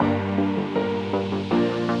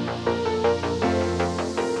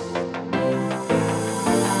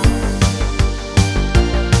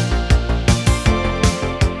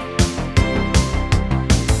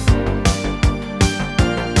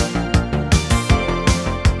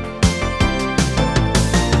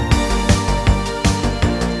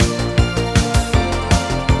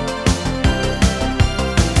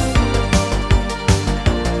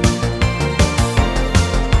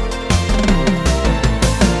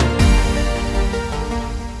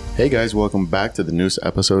Hey guys, welcome back to the newest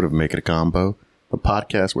episode of Make It a Combo, a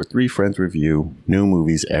podcast where three friends review new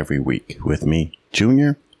movies every week with me,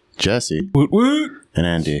 Junior, Jesse, and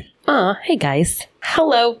Andy. Hey guys.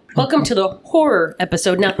 Hello. Welcome to the horror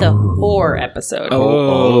episode, not the horror episode.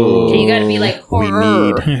 Oh. Okay, you gotta be like horror.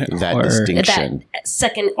 We need that distinction. That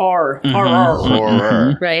second R.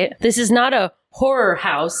 Horror. Right? This is not a horror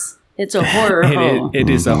house. It's a horror home. It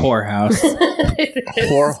is a whorehouse.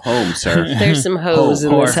 Horror home, sir. There's some hoes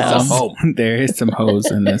in this house. There is some hoes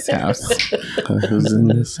in this house. Who's in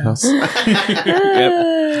this house?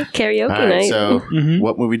 Karaoke All right, night. so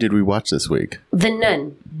what movie did we watch this week? The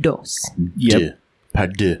Nun II. Yep.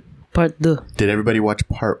 Part deux. Part 2. Did everybody watch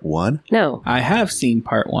part one? No. I have seen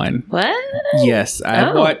part one. What? Yes,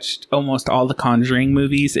 I've watched almost all the Conjuring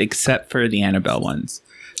movies except for the Annabelle ones.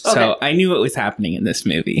 So I knew what was happening in this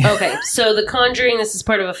movie. Okay, so The Conjuring, this is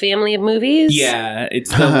part of a family of movies? Yeah, it's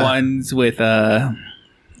the ones with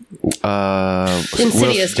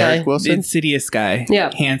Insidious guy. Derek Wilson? Insidious guy.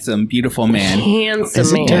 Yeah. Handsome, beautiful man. Handsome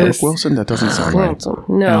Is it man. Derek Wilson? That doesn't sound right. Handsome.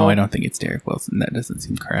 No, No. I don't think it's Derek Wilson. That doesn't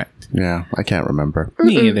seem correct. Yeah, I can't remember.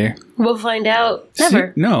 Me either. We'll find out.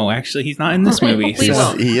 Never. No, actually, he's not in this movie. We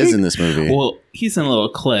won't. He is in this movie. Well, he's in a little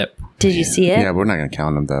clip. Did you see it? Yeah, we're not going to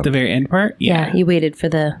count him, though. The very end part? Yeah, you waited for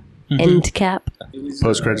the end cap.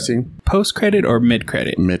 Post-credit scene? Post-credit or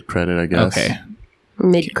mid-credit? Mid-credit, I guess. Okay.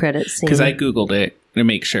 Mid-credit scene. Because I Googled it to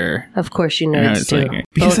make sure. Of course you And I nerds was do. like,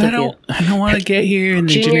 because Both I of you. don't want to get here and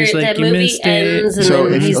then Junior, Junior's like, that you movie missed ends it. and So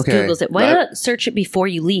then if- he okay, Googles it. Why that- not search it before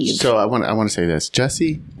you leave? So I want to say this.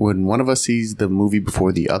 Jesse, when one of us sees the movie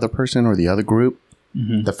before the other person or the other group,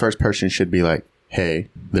 the first person should be like, hey,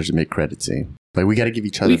 there's a mid-credit scene. Like, we got to give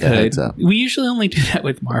each other We the heads could. up. We usually only do that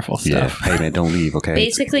with Marvel Yeah. stuff. Hey, man, don't leave, okay?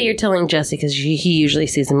 Basically, you're telling Jesse because he usually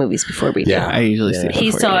sees the movies before we do. Yeah. I usually see it He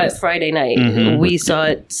before saw you it guys. Friday night. We saw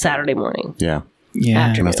it Saturday morning. Yeah.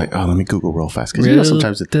 Yeah. And I was like, oh, let me Google real fast. Because, Real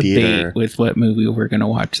sometimes the debate theater... with what movie we're going to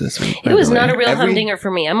watch this week. It was not a real Every- humdinger for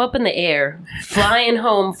me. I'm up in the air, flying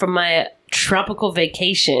home from my tropical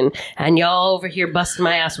vacation, and y'all over here busting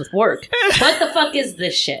my ass with work. What the fuck is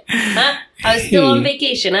this shit? Huh? I was still on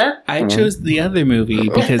vacation, huh? I chose the other movie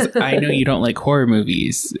because I know you don't like horror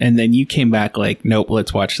movies. And then you came back like, nope,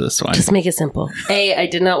 let's watch this one. Just make it simple. I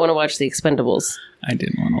did not want to watch The Expendables. I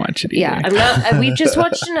didn't want to watch it either. Yeah, I'm not. We've just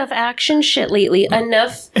watched enough action shit lately.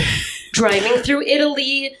 Enough driving through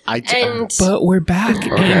Italy, and But we're back.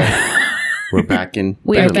 Okay. We're back in...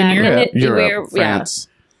 we're back in Europe. it. Europe, France.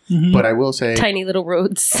 But I will say... Tiny little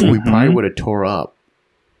roads. we probably would have tore up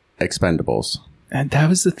Expendables. And that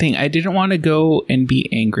was the thing. I didn't want to go and be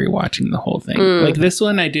angry watching the whole thing. Like this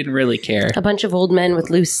one, I didn't really care. A bunch of old men with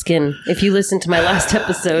loose skin. If you listen to my last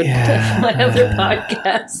episode of my other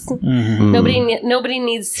podcast, nobody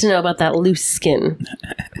needs to know about that loose skin.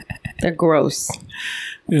 They're gross.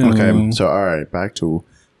 Okay, so all right, back to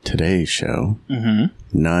today's show.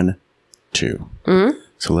 Nun II.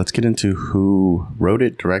 So let's get into who wrote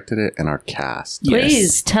it, directed it, and our cast.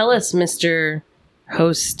 Please tell us, Mr.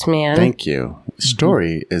 Host Man. Thank you.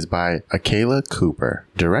 Story is by Akela Cooper.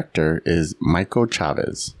 Director is Michael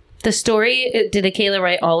Chavez. The story, did Akela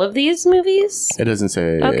write all of these movies? It doesn't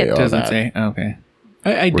say Okay. all Doesn't that. say. Okay.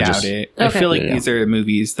 I doubt just- it. I Okay. feel like Yeah. these are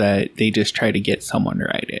movies that they just try to get someone to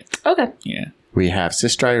write it. Okay. Yeah. We have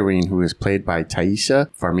Sister Irene, who is played by Taisha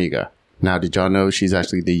Farmiga. Now, did y'all know she's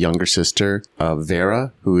actually the younger sister of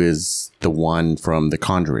Vera, who is the one from The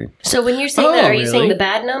Conjuring? So when you're saying Oh, that, are you really? saying the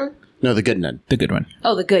bad nun? No, the good nun. The good one.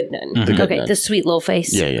 Oh, the good nun. The good Okay, nun. the sweet little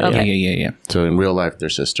face. Yeah. Okay. Yeah. So in real life, they're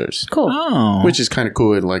sisters. Cool. Oh. Which is kind of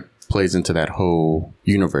cool. It like plays into that whole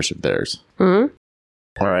universe of theirs. All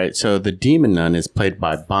right. So the demon nun is played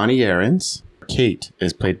by Bonnie Aarons. Kate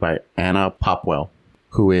is played by Anna Popwell,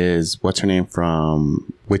 who is what's her name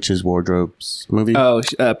from Witch's Wardrobe's movie? Oh,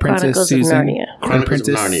 Princess Chronicles of Susan. Narnia. Chronicles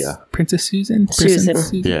of Narnia. Princess Susan? Susan.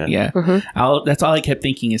 Susan? Yeah. That's all I kept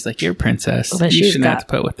thinking is like, you're a princess. But You she's shouldn't have got-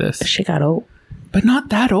 to put with this. She got old. But not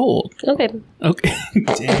that old. Okay. Okay.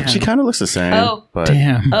 Damn. She kind of looks the same. Oh. But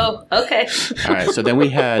Damn. Oh, okay. all right. So then we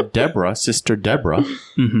had Deborah, Sister Deborah,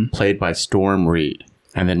 played by Storm Reed,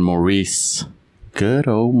 and then Maurice. Good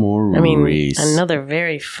old Maurice. I mean, another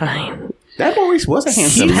very fine. That Maurice was a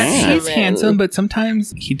handsome man. He's handsome, but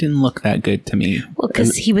sometimes he didn't look that good to me. Well,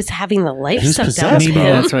 because he was having the life He's sucked out of possessed, Maybe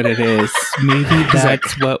him. that's what it is. Maybe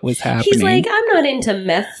that's what was happening. He's like, I'm not into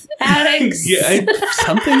meth addicts.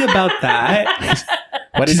 Something about that.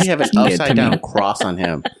 Why did he have an Get to upside down me. cross on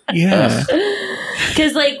him? Yeah.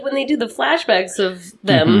 Because, like, when they do the flashbacks of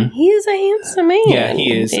them, he is a handsome man. Yeah,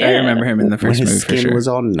 he is. I remember him in the When first movie his for skin sure. was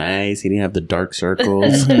all nice, he didn't have the dark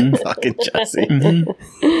circles. Fucking Jesse.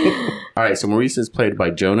 All right, so Maurice is played by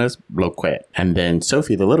Jonas Bloquet. And then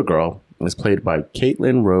Sophie, the little girl, was played by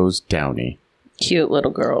Caitlin Rose Downey. Cute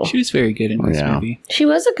little girl. She was very good in this movie. She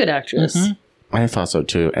was a good actress. Mm-hmm. I thought so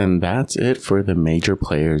too. And that's it for the major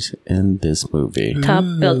players in this movie. Top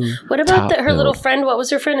build. What about her little friend? What was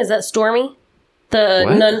her friend? Is that Stormy? The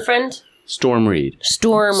nun friend? Storm Reed.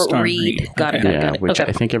 Storm Reed. Got it. Yeah, which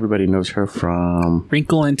I think everybody knows her from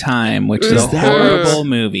Wrinkle in Time, which is a horrible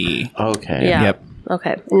movie. Okay. Yeah. Yep.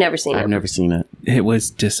 Okay. Never seen it. I've never seen it. It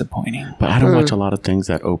was disappointing. But I don't watch a lot of things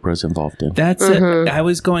that Oprah's involved in. That's it. I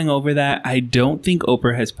was going over that. I don't think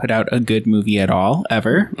Oprah has put out a good movie at all,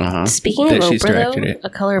 ever. Speaking of Oprah, though, A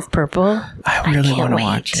Color of Purple. I really want to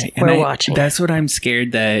watch it. We're watching. That's what I'm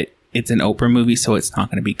scared that it's an Oprah movie, so it's not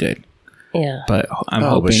going to be good. Yeah. But I'm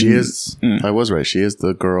hoping. But she is, I was right. She is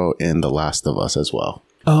the girl in The Last of Us as well.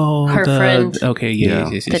 Oh, her friend. Okay,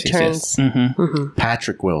 yes. turns.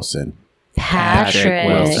 Patrick Wilson. Patrick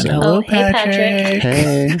Wilson. Hello, hey, Patrick.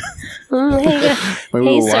 Hey. When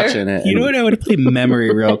we were watching it. You know what? I would play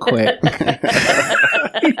memory real quick.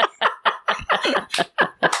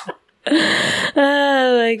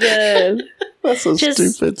 Oh my god. That's so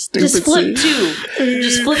stupid. Just flip two.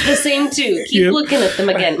 Just flip the same two. Keep looking at them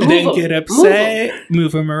again. Then get upset,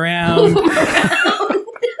 move them around.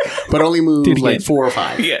 But only move like 4 or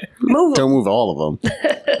 5. Yeah. Don't move all of them.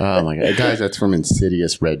 Oh my god. Guys, that's from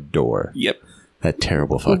Insidious Red Door. Yep. That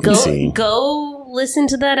terrible fucking scene. Go listen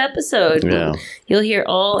to that episode. Yeah. You'll hear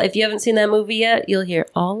if you haven't seen that movie yet, you'll hear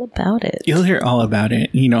all about it. You'll hear all about it.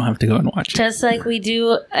 You don't have to go and watch it. Just like we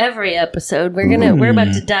do every episode. We're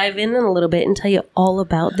about to dive in a little bit and tell you all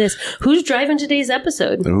about this. Who's driving today's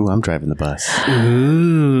episode? Ooh, I'm driving the bus.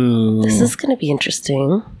 Ooh. This is going to be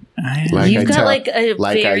interesting. You've got a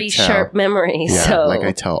very sharp memory. Yeah, so like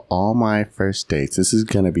I tell all my first dates, this is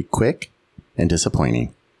going to be quick and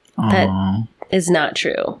disappointing. That is not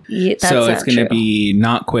true. So it's going to be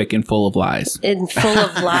not quick and full of lies. And full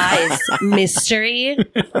of lies. Mystery.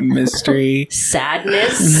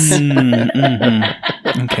 Sadness.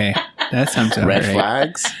 Okay. That sounds about Red right.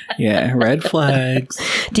 flags? Yeah, red flags.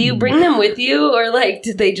 Do you bring them with you, or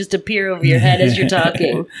did they just appear over your head as you're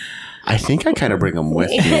talking? I think I kind of bring them with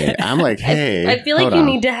me. I'm like, hey. I feel like you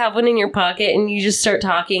need to have one in your pocket, and you just start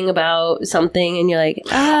talking about something, and you're like,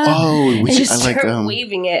 and just start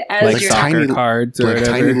waving it as you're tiny cards or whatever.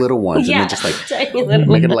 Tiny little ones, and then just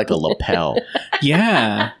make it like a lapel.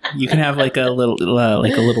 Yeah, you can have like a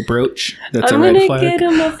little brooch. That's I'm a red gonna flag. get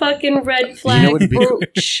him a fucking red flag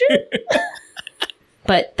brooch.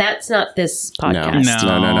 But that's not this podcast.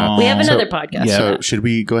 No. We have another podcast. Yeah. So should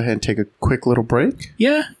we go ahead and take a quick little break?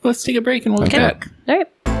 Yeah, let's take a break and we'll be back. All right.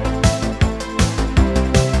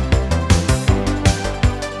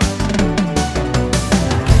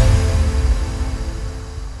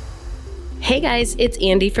 Hey guys, it's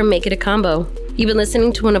Andy from Make It a Combo. You've been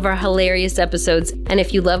listening to one of our hilarious episodes, and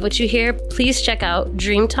if you love what you hear, please check out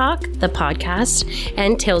Dream Talk, the podcast,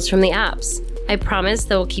 and Tales from the Apps. I promise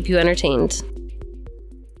they will keep you entertained.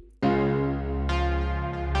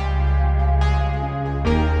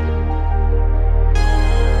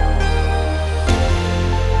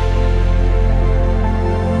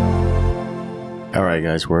 All right,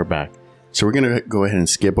 guys, we're back. So we're going to go ahead and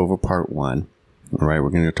skip over part 1. All right, we're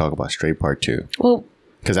going to talk about straight part 2. Well,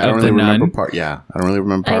 because I don't really remember part. Yeah, I don't really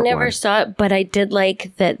remember part 1. I never saw it, but I did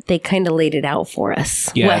like that they kind of laid it out for us.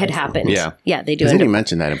 What had happened. Yeah, they do. They didn't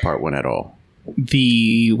mention that in part 1 at all.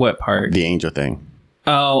 The what part? The angel thing.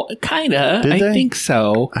 Oh, kind of. I think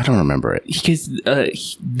so. I don't remember it because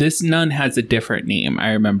this nun has a different name.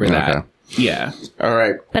 I remember that. Okay. Yeah. All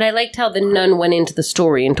right. But I liked how the nun went into the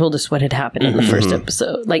story and told us what had happened in the first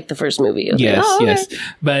episode, like the first movie. Yes.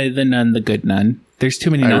 But the nun, the good nun. There's too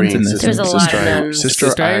many nuns in this. There's a lot of nuns.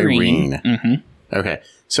 Sister Irene. Okay.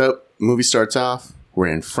 So, movie starts off. We're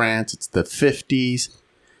in France. It's the 50s.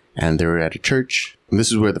 And they're at a church. And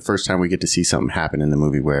this is where the first time we get to see something happen in the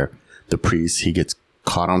movie where the priest, he gets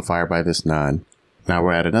caught on fire by this nun. Now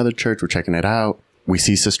we're at another church. We're checking it out. We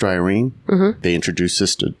see Sister Irene. They introduce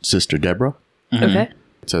Sister Deborah. Okay.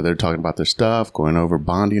 So they're talking about their stuff, going over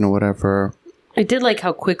bonding or whatever. I did like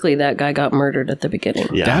how quickly that guy got murdered at the beginning.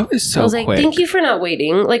 Yeah. That was so quick. I was like, thank you for not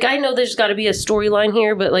waiting. Like, I know there's got to be a storyline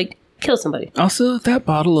here, but kill somebody. Also, that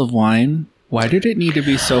bottle of wine, why did it need to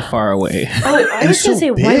be so far away? Oh, I was going to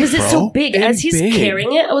say, why was it so big? As he's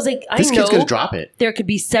carrying it, I was like, this kid's going to drop it. There could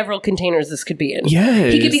be several containers this could be in.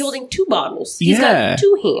 Yes. He could be holding 2 bottles. He's got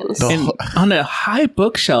 2 hands. And on a high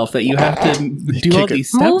bookshelf that you have to do all these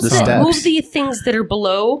steps Move the things that are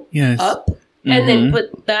below up. and then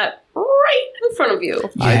put that right in front of you.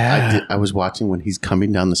 Yeah. I was watching when he's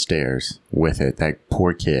coming down the stairs with it, that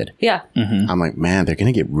poor kid. Yeah. I'm like, man, they're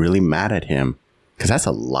going to get really mad at him because that's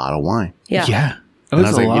a lot of wine. Yeah. Yeah. And I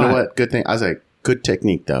was like, you know what? Good thing. I was like, good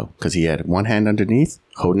technique, though, because he had one hand underneath,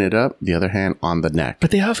 holding it up, the other hand on the neck.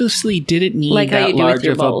 But they obviously didn't need like that how you do large with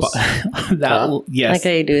your of balls. Yes. Like how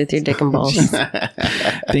you do with your dick and balls.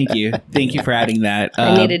 Thank you for adding that.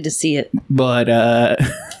 I needed to see it. But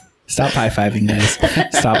stop high-fiving, guys.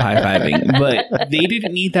 Stop high-fiving. But they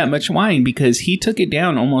didn't need that much wine because he took it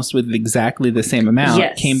down almost with exactly the same amount.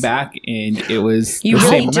 Yes. Came back and it was You the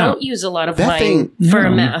really same don't amount. use a lot of That wine thing for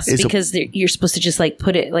a mass is because you're supposed to just like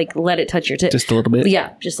put it, like let it touch your tip. Just a little bit.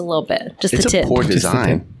 Yeah, just a little bit. Just It's the tip. a poor Just the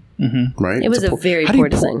design. Right? It was It's a very how do you poor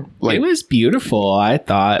design. Like, It was beautiful, I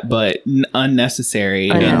thought, but unnecessary.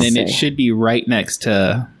 And then Unnecessary. it should be right next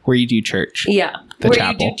to where you do church. Yeah. The where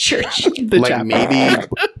chapel. you do church. The like chapel. maybe,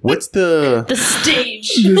 what's the... The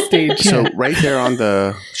stage. The stage. So right there on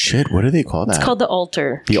the... Shit, what do they call that? It's called the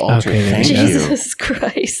altar. the altar. Okay, there Thank you go. you. Jesus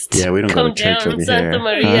Christ. Yeah, we don't Come go to church down, over Santa here.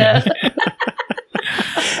 Maria.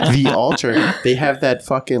 The altar, they have that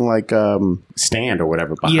fucking like stand or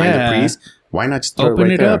whatever behind Yeah. the priest. Why not just throw Open it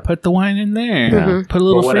right it there? up, put the wine in there. Yeah. Put a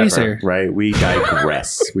little But whatever, freezer. right? We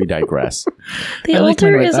digress. We digress. The I like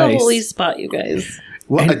altar mine with is a ice. holy spot, you guys.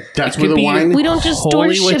 Well, And that's it where could the be- wine... We don't just store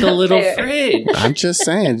Holy shit with a up little there. fridge. I'm just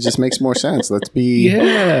saying, it just makes more sense. Let's be...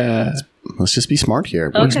 Yeah. Let's just be smart here.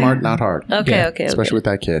 Work Okay. smart, not hard. Okay, Yeah, okay. Especially with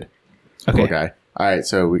that kid. Okay. Poor guy. All right,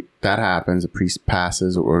 so that happens. The priest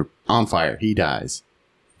passes or on fire. He dies.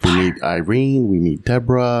 We meet Irene. We meet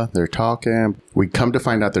Deborah. They're talking. We come to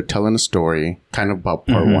find out they're telling a story, kind of about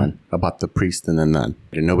part one, about the priest and the nun.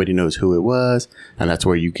 And nobody knows who it was. And that's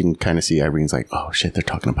where you can kind of see Irene's like, oh, shit, they're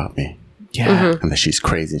talking about me. Yeah. And then she's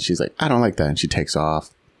crazy. And she's like, I don't like that. And she takes off.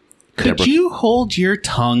 Could Deborah- you hold your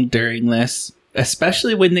tongue during this?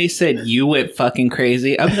 Especially when they said you went fucking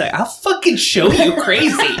crazy. I'm like, I'll fucking show you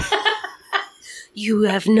crazy. You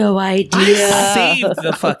have no idea. I saved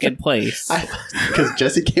the fucking place. Because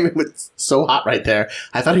Jesse came in with so hot right there.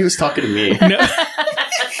 I thought he was talking to me. No.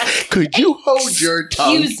 Could you hold your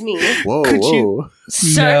tongue? Excuse me. Whoa, Could whoa. you-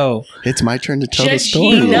 Sir, No. It's my turn to tell the judge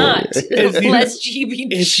story. ye not, If you- lest ye be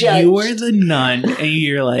If judged. you were the nun and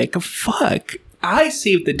you're like, fuck, I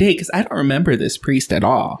saved the day because I don't remember this priest at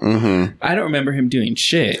all. Mm-hmm. I don't remember him doing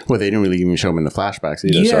shit. Well, they didn't really even show him in the flashbacks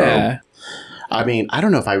either. Yeah. So, I mean, I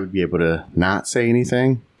don't know if I would be able to not say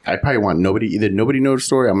anything. I probably want nobody knows the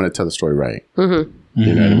story. I'm going to tell the story right. Mm-hmm.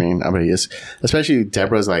 You know what I mean? I mean, especially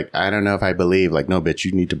Deborah's like, I don't know if I believe. Like, no, bitch,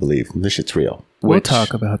 you need to believe. This shit's real. We'll Which-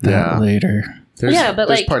 talk about that yeah. later. There's, Yeah, but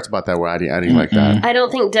there's like- parts about that where I didn't like that. I don't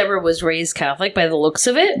think Deborah was raised Catholic by the looks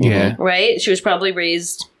of it. Yeah. Right? She was probably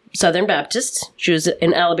raised Southern Baptist. She was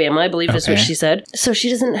in Alabama, I believe is what Okay. she said. So she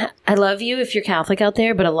doesn't... I love you if you're Catholic out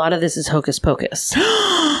there, but a lot of this is hocus pocus.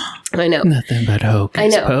 I know. Nothing but hocus I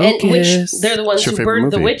know. pocus. And which they're the ones What's your who favorite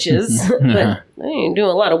burned the movie? witches. But they ain't doing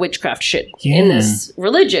a lot of witchcraft shit Yeah. in this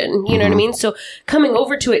religion. You know what I mean? So coming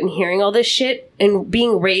over to it and hearing all this shit and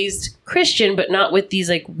being raised Christian, but not with these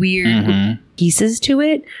like weird pieces to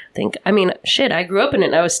it. I mean, shit, I grew up in it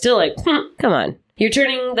and I was still like, come on. You're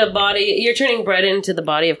turning bread into the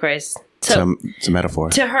body of Christ. So It's a metaphor.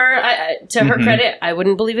 to her, her credit, I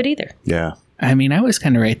wouldn't believe it either. Yeah. I mean, I was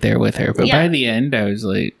kind of right there with her, but Yeah. by the end, I was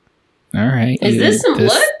like, "All right, Is this some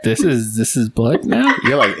blood? This is blood now.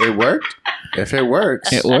 You're like, it worked? If it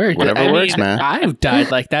works. It worked. Whatever I works, mean, man. I've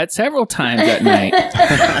died like that several times at night.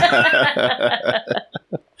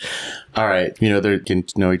 All right. You know, they're getting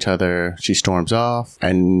to know each other. She storms off.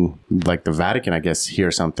 And like the Vatican, I guess,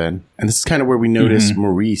 hears something. And this is kind of where we notice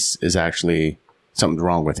Maurice is actually something's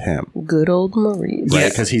wrong with him. Good old Maurice. Right?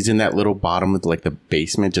 Because he's in that little bottom of like the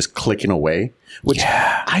basement just clicking away. Which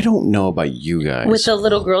I don't know about you guys. With the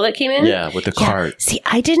little girl that came in? yeah, with the cart. See,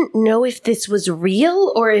 I didn't know if this was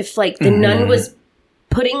real or if like the nun was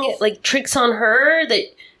putting like tricks on her that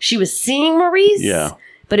she was seeing Maurice. Yeah.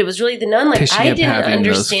 But it was really the nun. Like 'Cause she I kept didn't having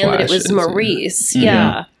those understand that it was flashes, yeah. Maurice.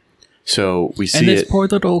 Yeah. So we And see this it. poor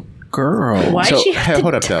little girl. Why So she have to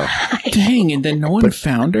hold up though. Dang, and then no one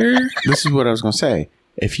found her? This is what I was going to say.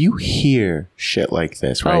 If you hear shit like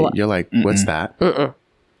this, right? You're like, what's that?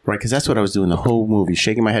 Right? Because that's what I was doing the whole movie,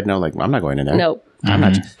 shaking my head no, like, I'm not going in there. Nope. I'm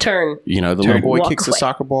not. Turn. You know, the little boy Walk kicks the away.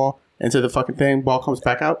 soccer ball into the fucking thing, ball comes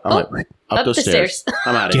back out. I'm like, up up those the stairs. stairs.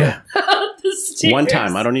 I'm out of here. Up the stairs. One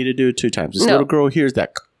time. I don't need to do it 2 times. This No. little girl hears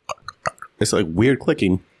that. It's like weird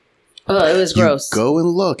clicking. Oh, it was gross. You go and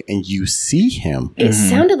look and you see him. It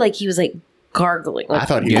sounded like he was like gargling. Like, I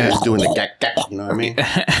thought he was doing the gack, you know what I mean?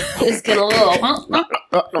 he's getting a little. I was like,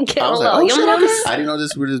 oh, shit, I didn't know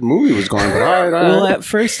this where this movie was going, but all right. Well, at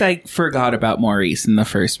first I forgot about Maurice in the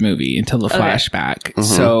first movie until the flashback. Mm-hmm.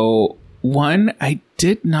 So, one, I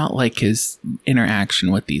did not like his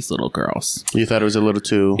interaction with these little girls. You thought it was a little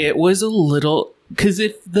too... It was a little... Because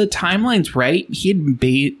if the timeline's right, he had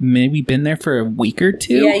maybe been there for a week or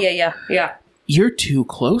two. Yeah. You're too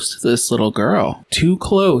close to this little girl. Too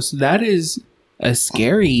close. That is a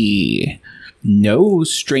scary... No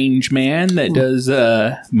strange man that does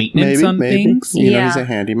maintenance on things. You know, he's a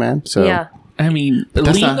handyman. So yeah. I mean,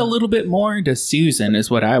 lean a little bit more into Susan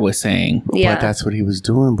is what I was saying. Yeah. But that's what he was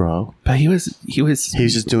doing, bro. But he was doing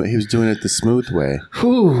it the smooth way.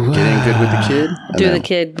 Whew, getting good with the kid. The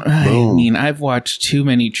kid. I mean, I've watched too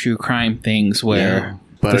many true crime things where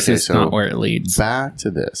this is not where it leads. Back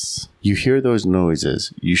to this. You hear those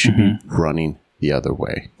noises, you should be running the other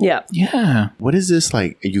way. Yeah. What is this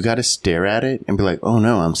like? You got to stare at it and be like, oh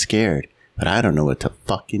no, I'm scared, but I don't know what to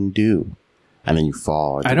fucking do. And then you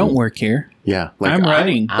fall. I don't work here. Yeah. Like, I'm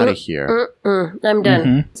running. out of here. I'm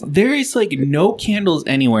done. There is like no candles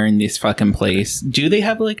anywhere in this fucking place. Do they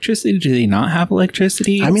have electricity? Do they not have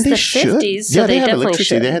electricity? I mean, they the should. 50s, so they have definitely electricity.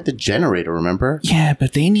 should. They had the generator, remember? Yeah,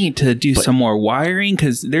 but they need to do some more wiring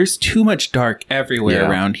because there's too much dark everywhere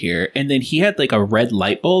around here. And then he had like a red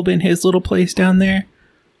light bulb in his little place down there.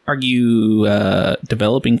 Are you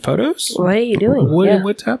developing photos? What are you doing?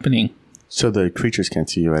 What's happening? So the creatures can't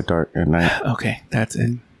see you at night. Okay, that's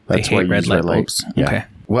it. That's they why hate red light bulbs. Yeah. Okay.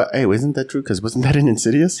 What? Hey, isn't that true? Because wasn't that in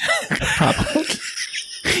Insidious? Probably.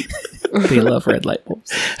 They love red light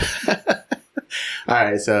bulbs. All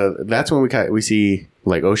right, so that's when we see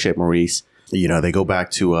like, oh shit, Maurice. You know, they go back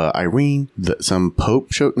to Irene. Some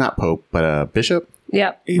Pope show, not Pope, but Bishop.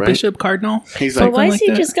 Yeah. Right? Bishop Cardinal. He's But like, why is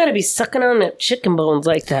he just got to be sucking on the chicken bones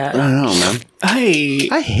like that? I don't know, man.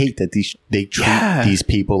 I hate that they treat these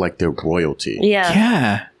people like they're royalty.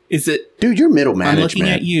 Yeah. Is it? Dude, you're middle management. I'm looking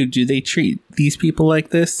at you. Do they treat these people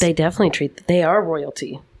like this? They definitely they are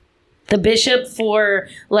royalty. The bishop for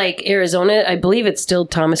like Arizona, I believe it's still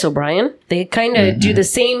Thomas O'Brien. They kind of do the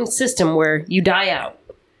same system where you die out.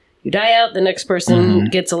 You die out, the next person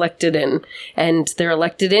gets elected in. And they're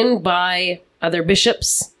elected in by other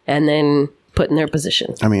bishops and then put in their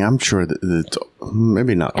position. I mean, I'm sure that it's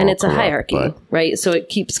maybe not all and it's corrupt, a hierarchy, right? So it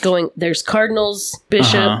keeps going. There's cardinals,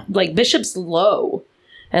 bishop, like bishop's low.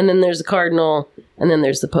 And then there's the cardinal, and then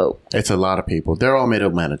there's the pope. It's a lot of people. They're all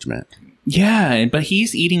middle management. Yeah, but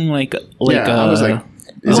he's eating like I was like,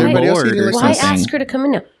 is everybody else eating like Why something? ask her to come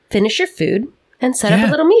in now? Finish your food and set up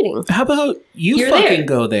a little meeting. How about you're fucking there.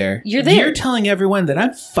 Go there? You're there. You're telling everyone that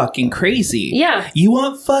I'm fucking crazy. Yeah. You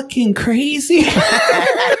want fucking crazy? Crazy?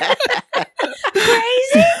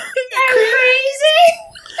 I'm crazy?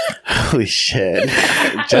 Holy shit.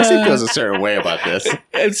 Jesse feels a certain way about this.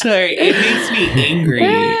 I'm sorry. It makes me angry.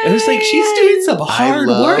 I was like, she's doing some hard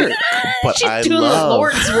work. But She's doing the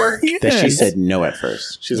Lord's work. That she said no at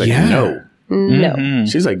first. She's like, no. No.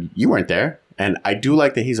 She's like, you weren't there. And I do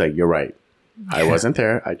like that he's like, you're right. I wasn't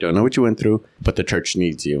there. I don't know what you went through, but the church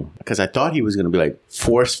needs you. Because I thought he was going to be like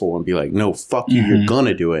forceful and be like, no, fuck you. You're going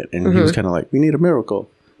to do it. And he was kind of like, we need a miracle.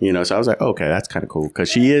 You know, so I was like, okay, that's kind of cool. Because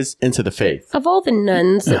she is into the faith. Of all the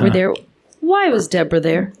nuns that were there, why was Deborah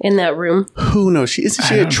there in that room? Who knows? Isn't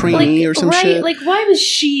she a trainee or some shit? Like, why was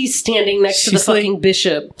she standing next to the fucking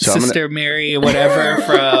bishop? So Sister Mary, whatever,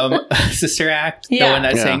 from Sister Act. The one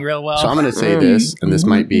that sang real well. So I'm going to say this, and this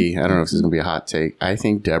might be, I don't know if this is going to be a hot take. I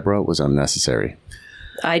think Deborah was unnecessary.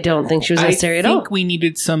 I don't think she was necessary at all. I think we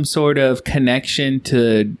needed some sort of connection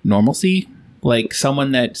to normalcy. Like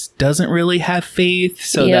someone that doesn't really have faith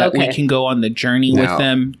so that we can go on the journey with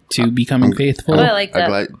them to becoming faithful. I like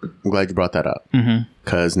that. I'm glad you brought that up.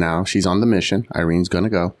 Because now she's on the mission. Irene's going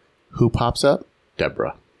to go. Who pops up?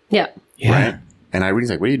 Deborah. Yeah. Right? And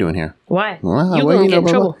Irene's like, what are you doing here? Why? Well, You're going to get in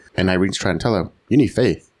trouble. And Irene's trying to tell her, you need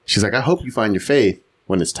faith. She's like, I hope you find your faith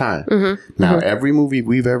when it's time. Now, every movie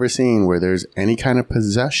we've ever seen where there's any kind of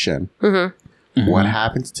possession, what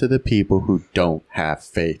happens to the people who don't have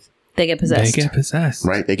faith? They get possessed.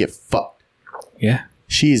 Right? They get fucked. Yeah.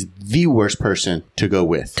 She is the worst person to go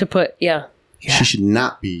with. She should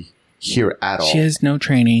not be here at all. She has no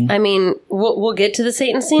training. I mean, we'll get to the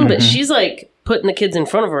Satan scene, but she's like putting the kids in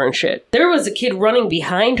front of her and shit. There was a kid running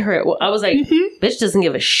behind her. I was like, bitch doesn't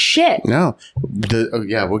give a shit. No.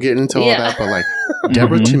 We'll get into all that, but like,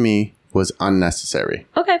 Deborah to me was unnecessary.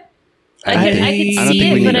 Okay. I could see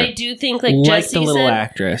it, but I do think, like Jesse the little said,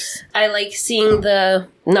 actress. I like seeing the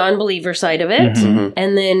non-believer side of it.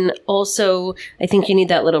 And then also, I think you need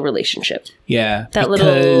that little relationship. Yeah. That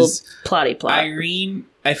little plotty plot. Irene,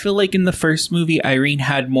 I feel like in the first movie, Irene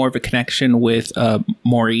had more of a connection with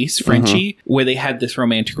Maurice, Frenchie, where they had this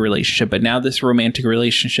romantic relationship. But now this romantic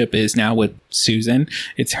relationship is now with Susan.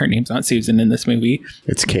 Her name's not Susan in this movie.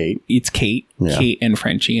 It's Kate. It's Kate. Yeah. Kate and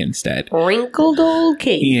Frenchie instead. Wrinkled old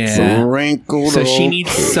Kate. Yeah. Wrinkled so she old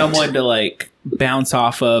needs Kate. someone to like bounce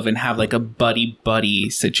off of and have like a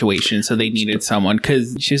buddy situation. So they needed someone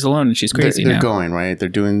because she's alone and she's crazy they're now. Going, right?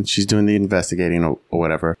 She's doing the investigating or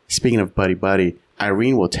whatever. Speaking of buddy,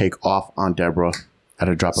 Irene will take off on Deborah at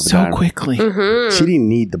a drop of a dime. So quickly. She didn't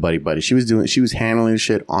need the buddy. She was handling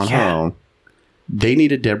shit on her own. They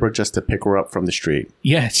needed Deborah just to pick her up from the street.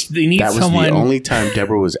 Yes, they need someone. That was the only time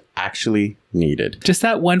Deborah was actually needed. Just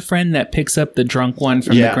that one friend that picks up the drunk one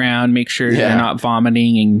from the ground, make sure they're not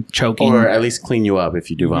vomiting and choking. Or at least clean you up if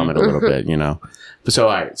you do vomit a little bit, you know. So,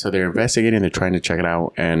 all right, so they're investigating, they're trying to check it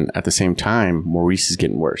out, and at the same time, Maurice is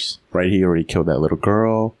getting worse, right? He already killed that little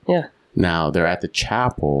girl. Yeah. Now, they're at the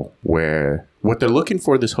chapel where what they're looking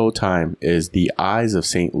for this whole time is the eyes of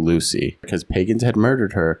St. Lucy, because pagans had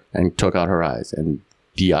murdered her and took out her eyes. And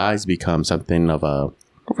the eyes become something of a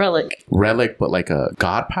relic, but like a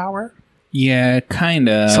god power? Yeah, kind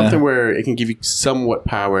of. Something where it can give you somewhat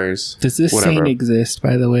powers. Does this saint exist,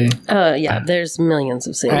 by the way? Yeah, there's millions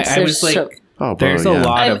of saints. I was like... Oh, there's a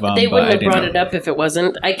lot of them. They wouldn't have brought it up if it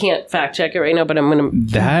wasn't. I can't fact check it right now, but I'm going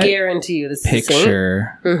to guarantee you this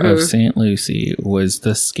picture of St. Lucy was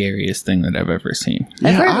the scariest thing that I've ever seen.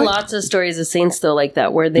 I've heard lots of stories of saints though like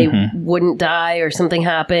that, where they wouldn't die or something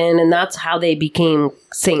happened, and that's how they became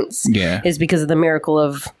saints. Yeah, is because of the miracle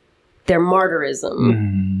of their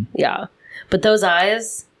martyrism. Yeah, but those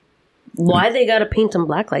eyes. Why they gotta paint them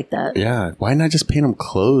black like that? Yeah, why not just paint them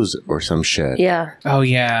clothes or some shit? Yeah. Oh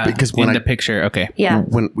yeah. Because when the picture, okay. Yeah.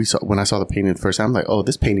 When I saw the painting the first time, I'm like, oh,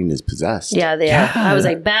 this painting is possessed. Yeah, they are. I was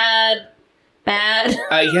like, bad.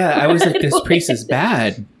 Yeah, I was like, this priest is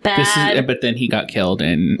bad. But then he got killed,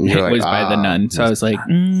 and it was by the nun. So I was like,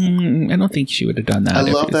 I don't think she would have done that. I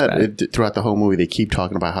love that throughout the whole movie, they keep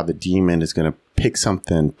talking about how the demon is going to pick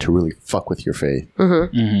something to really fuck with your faith.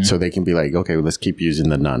 So they can be like, okay, well, let's keep using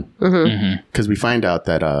the nun. Because we find out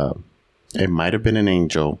that it might have been an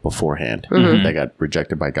angel beforehand that got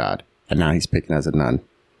rejected by God. And now he's picking as a nun.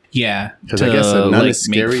 Yeah. Because I guess a nun is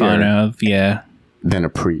scarier. Make fun of, than a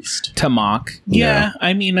priest. To mock. Yeah.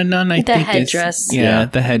 I mean, a nun, I think headdress.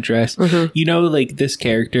 The headdress. You know, like, this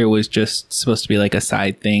character was just supposed to be like a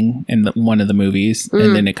side thing in one of the movies.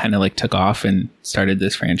 And then it kind of like took off and started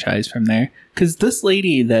this franchise from there. Because this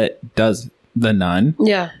lady that does the nun.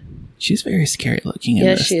 Yeah. She's very scary looking in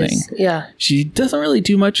this thing. Yeah. She doesn't really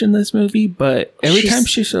do much in this movie, but every time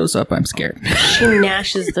she shows up, I'm scared. She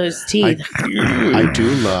gnashes those teeth. I do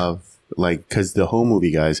love, like, because the whole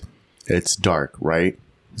movie, guys, it's dark, right?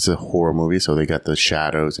 It's a horror movie, so they got the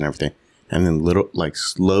shadows and everything. And then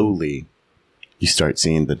slowly, you start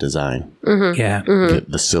seeing the design. Yeah.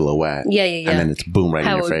 The silhouette. Yeah. And then it's boom right in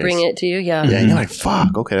your face. How it would bring it to you, yeah. Yeah, and you're like,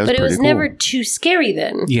 fuck, okay, that's pretty cool. But it was never too scary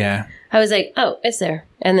then. Yeah. I was like, oh, it's there.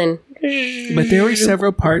 And then... But there were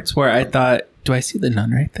several parts where I thought, do I see the nun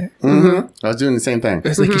right there? I was doing the same thing. I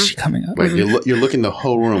was like, is she coming up? Like, you're looking the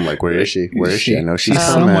whole room, like, where is she? Where is she? I know she's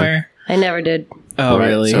somewhere. I never did. Oh, right?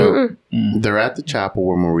 Really? So they're at the chapel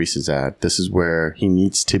where Maurice is at. This is where he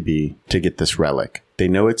needs to be to get this relic. They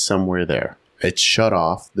know it's somewhere there. It's shut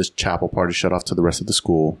off. This chapel part is shut off to the rest of the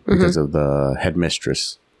school because of the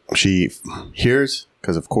headmistress. She hears,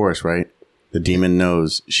 because of course, right? The demon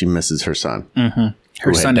knows she misses her son.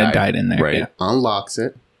 Her son had died in there. Right. Yeah. Unlocks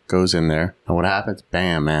it, goes in there. And what happens?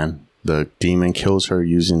 Bam, man. The demon kills her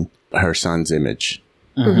using her son's image.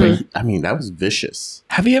 But, I mean, that was vicious.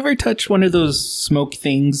 Have you ever touched one of those smoke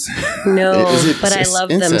things? No, but I love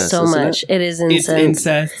them so much. It is incense. It's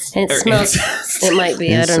incest. And it smells. It might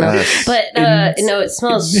be. I don't know. But no, it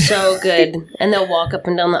smells so good. And they'll walk up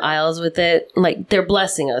and down the aisles with it. Like, they're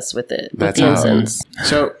blessing us with it. That's with the incense.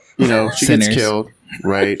 So, she gets killed,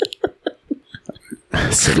 right?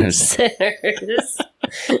 Sinners.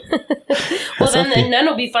 Well, then the nun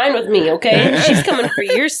will be fine with me, okay? She's coming for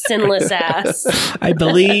your sinless ass. I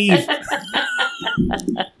believe.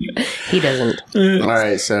 He doesn't. All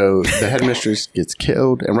right, so the headmistress gets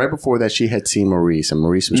killed, and right before that, she had seen Maurice, and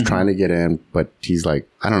Maurice was trying to get in, but he's like,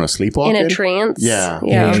 I don't know, sleepwalking? In a trance? Yeah.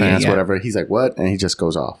 In a trance, whatever. He's like, what? And he just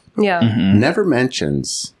goes off. Yeah. Never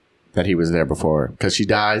mentions that he was there before, because she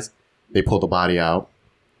dies, they pull the body out.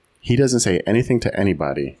 He doesn't say anything to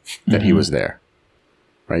anybody that he was there.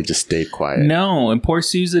 Right? Just stayed quiet. No, and poor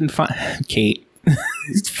Susan, Kate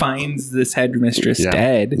finds this headmistress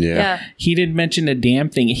dead. Yeah. He didn't mention a damn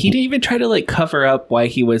thing. He didn't even try to like cover up why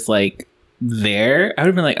he was like there. I would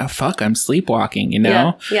have been like, oh fuck, I'm sleepwalking, you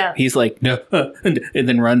know? Yeah. He's like, no, and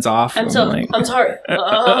then runs off. I'm sorry. I'm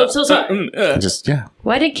so sorry.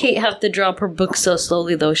 Why did Kate have to drop her books so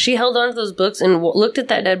slowly though? She held on to those books and looked at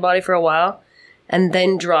that dead body for a while and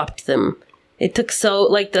then dropped them. It took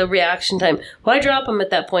the reaction time. Why drop them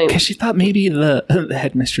at that point? Because she thought maybe the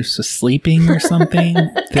headmistress was sleeping or something.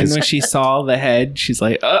 Then when she saw the head, she's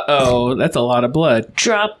like, uh-oh, that's a lot of blood.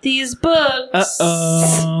 Drop these books.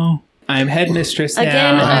 Uh-oh. I'm headmistress now.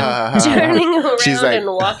 Again, I'm turning around and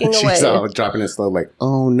walking away. She's all dropping it slow, like,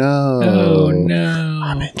 oh no. Oh no.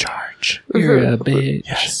 I'm in charge. You're a bitch.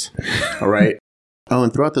 Yes. All right. Oh,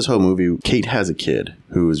 and throughout this whole movie, Kate has a kid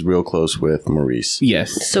who is real close with Maurice.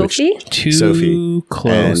 Yes. Sophie? Too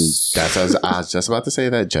close. And I was just about to say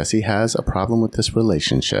that Jesse has a problem with this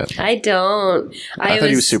relationship. I don't. I thought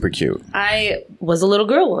he was super cute. I was a little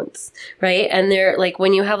girl once, right? And they're like,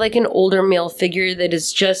 when you have like an older male figure that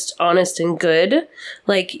is just honest and good,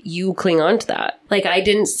 like you cling on to that. Like I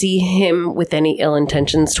didn't see him with any ill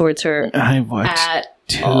intentions towards her. I watched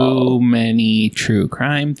too many true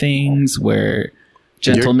crime things where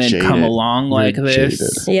gentlemen come along like this.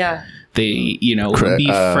 Jaded. Yeah. They,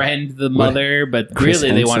 befriend the mother, but really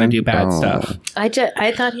they want to do bad stuff. I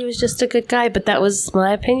thought he was just a good guy, but that was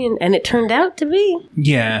my opinion, and it turned out to be.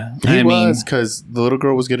 Yeah. He was, because the little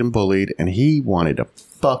girl was getting bullied, and he wanted to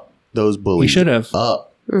fuck those bullies should have up.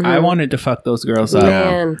 Mm-hmm. I wanted to fuck those girls up.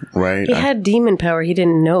 Man. Right. He had demon power he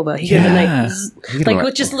didn't know about. He could have been like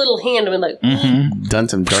with just a little hand and been like, done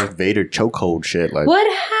some Darth Vader chokehold shit. Like, what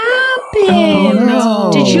happened? Oh,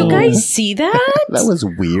 no. Did you guys see that? That was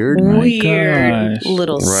weird. Weird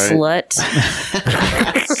little slut.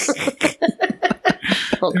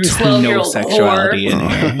 There's 12-year-old sexuality in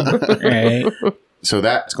here. Right. So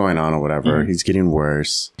that's going on or whatever. He's getting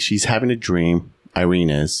worse. She's having a dream. Irene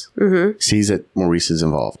is. Sees that Maurice is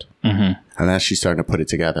involved. And then she's starting to put it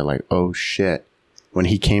together like, oh shit. When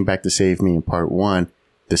he came back to save me in part 1,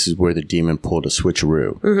 this is where the demon pulled a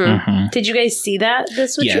switcheroo. Did you guys see that?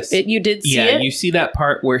 Yes. You did see it? Yeah, you see that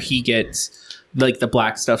part where he gets, like, the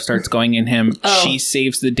black stuff starts going in him. Oh. She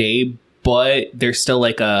saves the day, but there's still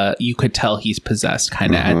like you could tell he's possessed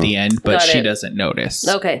kind of at the end, but she doesn't notice.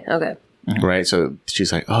 Okay. Right? So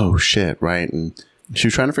she's like, oh shit, right? And she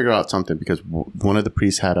was trying to figure out something because one of the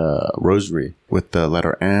priests had a rosary with the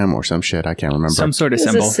letter M or some shit. I can't remember. Some sort of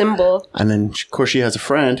It's a symbol. And then, of course, she has a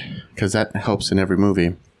friend because that helps in every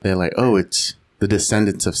movie. They're like, oh, it's the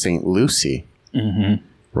descendants of St. Lucy.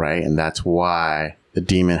 Right? And that's why the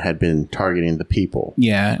demon had been targeting the people.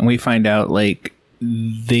 Yeah. And we find out, like,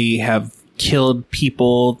 they have killed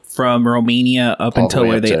people from Romania up until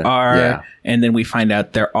where they are. Yeah. And then we find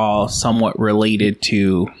out they're all somewhat related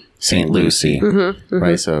to St. Lucy.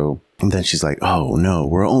 Right? So, and then she's like, oh no,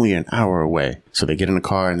 we're only an hour away. So they get in a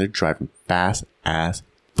car and they're driving fast as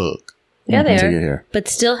fuck. Yeah, they are. But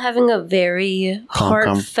still having a very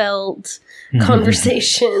heartfelt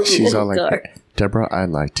conversation. She's all like, Deborah, I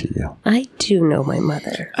lied to you. I do know my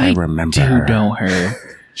mother. I remember her. Know her.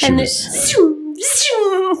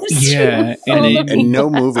 Yeah, and no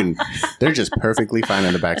moving. They're just perfectly fine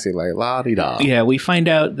in the backseat, like la-di-da. Yeah, we find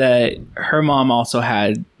out that her mom also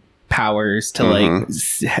had powers to like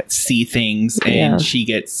see things, and she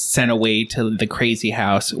gets sent away to the crazy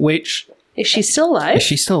house. Which is she still alive? Is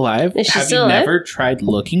she still alive? Have you never tried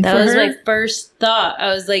looking for her? That was my first thought. I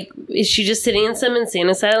was like, is she just sitting in some insane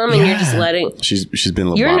asylum and you're just letting? She's been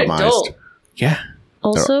lobotomized. You're an adult. Yeah.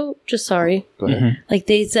 Also, just sorry. Go ahead. Like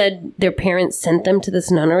they said, their parents sent them to this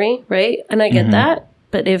nunnery, right? And I get that,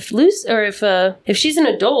 but if she's an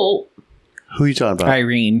adult, who are you talking about?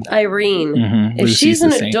 Irene. If she's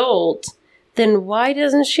an adult, then why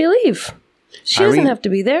doesn't she leave? She doesn't have to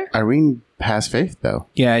be there. Irene has faith, though.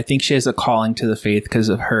 Yeah, I think she has a calling to the faith because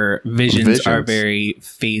of her visions are very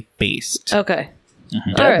faith-based. Okay.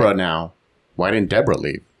 Deborah now. Why didn't Deborah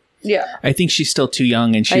leave? Yeah. I think she's still too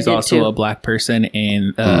young, and she's also a black person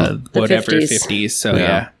in whatever 50s. So,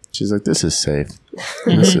 yeah. She's like, this is safe.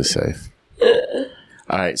 This is safe.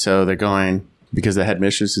 All right, so they're going, because the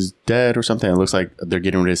headmistress is dead or something, it looks like they're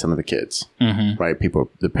getting rid of some of the kids. Right?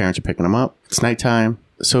 The parents are picking them up. It's nighttime.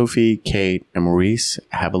 Sophie, Kate, and Maurice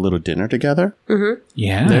have a little dinner together.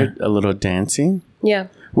 Yeah. They're a little dancing. Yeah.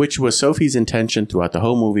 Which was Sophie's intention throughout the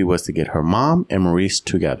whole movie, was to get her mom and Maurice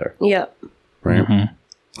together. Yeah. Right?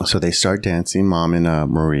 So they start dancing, mom and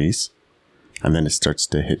Maurice, and then it starts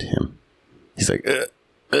to hit him. He's like,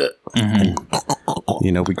 and,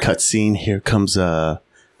 we cut scene. Here comes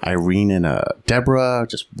Irene and Deborah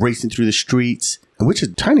just racing through the streets. which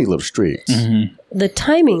is tiny little streets. Mm-hmm. The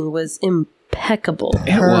timing was impeccable.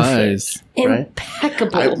 It was. Right?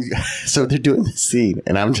 Impeccable. So they're doing this scene,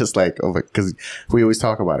 and I'm just like, oh, because we always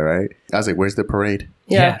talk about it, right? I was like, where's the parade?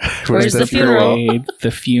 Yeah. Where's the funeral? Parade,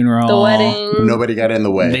 the funeral. The wedding. Nobody got in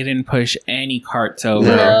the way. They didn't push any carts over.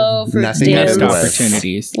 No, for Nothing got in Missed the way.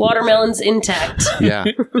 opportunities. Watermelon's intact. Yeah.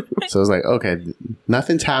 So I was like, okay,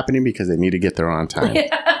 nothing's happening because they need to get there on time.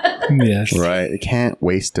 Yes. Right? It can't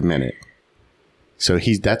waste a minute. So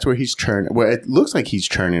that's where he's churning. Well, it looks like he's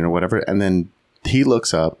churning or whatever. And then he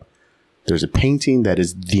looks up. There's a painting that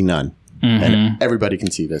is the nun. Mm-hmm. And everybody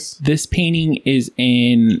can see this. This painting is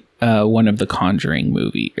in one of the Conjuring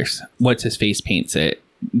movies. What's his face paints it?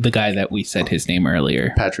 The guy that we said his name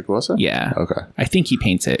earlier. Patrick Wilson? Yeah. Okay. I think he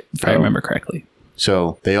paints it, if I remember correctly.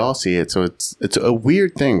 So they all see it. So it's a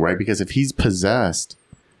weird thing, right? Because if he's possessed,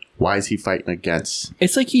 why is he fighting against?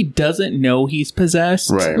 It's like he doesn't know he's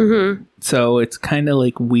possessed. Right. Mm-hmm. So it's kind of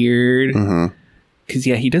like weird. Mm-hmm. Because,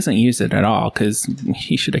 yeah, he doesn't use it at all. Because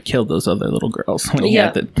he should have killed those other little girls when he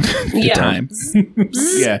had the time.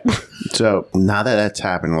 Yeah. So now that that's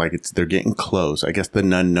happened, like they're getting close. I guess the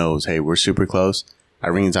nun knows, hey, we're super close.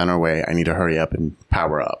 Irene's on her way. I need to hurry up and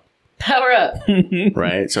power up. Power up.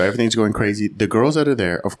 Right? So everything's going crazy. The girls that are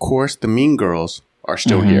there, of course, the mean girls are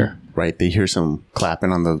still here. Right? They hear some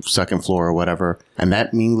clapping on the second floor or whatever. And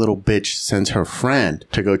that mean little bitch sends her friend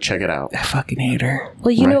to go check it out. I fucking hate her.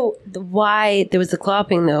 Well, you know why there was the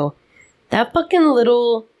clopping, though? That fucking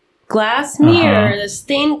little glass mirror, the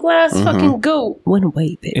stained glass fucking goat went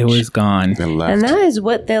away, bitch. It was gone. They left. And that is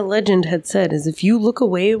what that legend had said, is if you look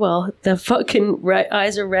away while the fucking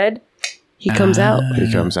eyes are red, he comes out. He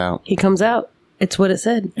comes out. He comes out. It's what it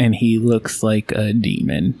said. And he looks like a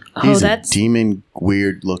demon. He's a demon,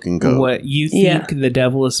 weird looking goat. What you think the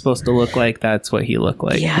devil is supposed to look like, that's what he looked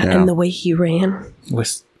like. Yeah, and the way he ran.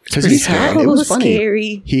 Was Because it was funny.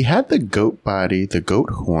 Scary. He had the goat body, the goat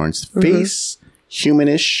horns, face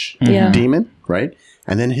humanish Yeah. demon, right?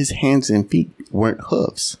 And then his hands and feet weren't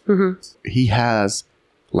hooves. He has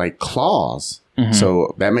like claws.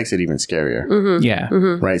 So that makes it even scarier. Yeah.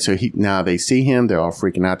 Right. So now they see him. They're all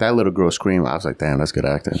freaking out. That little girl screamed. I was like, damn, that's good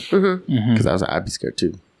acting. Because I was like, I'd be scared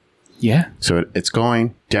too. Yeah. So it's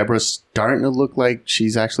going. Deborah's starting to look like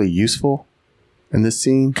she's actually useful in this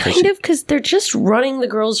scene. Kind of, because they're just running the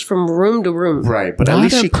girls from room to room. Right. But Not at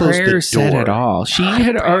least a she closed the prayer door. said at all. She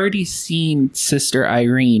had already seen Sister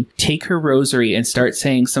Irene take her rosary and start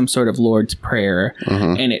saying some sort of Lord's Prayer,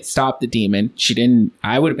 and it stopped the demon. She didn't.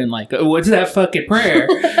 I would have been like, oh, "What's that fucking prayer?"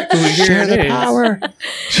 Share the power.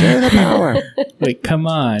 Share the power. Like, come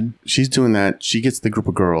on. She's doing that. She gets the group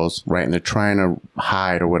of girls, right? And they're trying to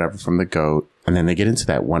hide or whatever from the goat. And then they get into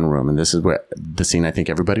that one room. And this is where the scene I think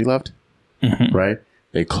everybody loved. Right?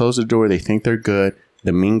 They close the door. They think they're good.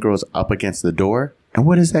 The mean girl's up against the door. And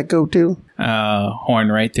what does that goat do?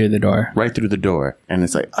 Horn right through the door. Right through the door. And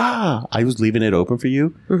it's like, I was leaving it open for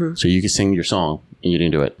you so you could sing your song. And you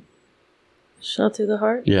didn't do it. Shot through the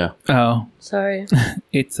heart? Yeah. Oh, Sorry.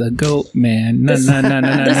 it's a goat man. No.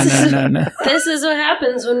 This is what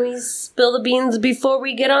happens when we spill the beans before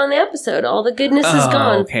we get on the episode. All the goodness is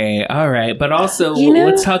gone. Okay, all right. But also, You know-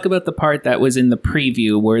 let's talk about the part that was in the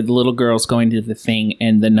preview where the little girl's going to the thing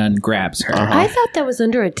and the nun grabs her. I thought that was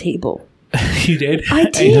under a table. You did? I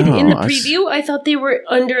did. know, In the I s- preview, I thought they were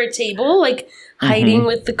under a table, like hiding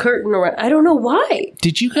with the curtain around. I don't know why.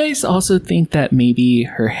 Did you guys also think that maybe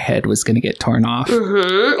her head was going to get torn off? It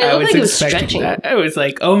looked like it was stretching. that. I was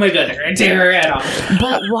like, oh my god, they're going to tear her head off.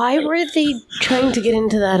 But why were they trying to get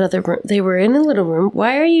into that other room? They were in a little room.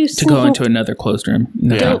 Why are you To go into another closed room.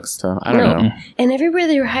 No. Yeah. So I don't know. And everywhere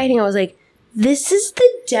they were hiding, I was like, this is the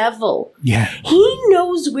devil. Yeah. He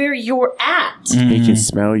knows where you're at. He can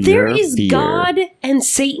smell There your is fear. God and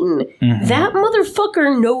Satan. That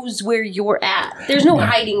motherfucker knows where you're at. There's no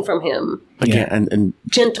hiding from him. Again, and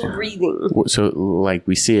Gentle breathing. so like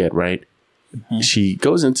we see it, right? She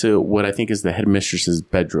goes into what I think is the headmistress's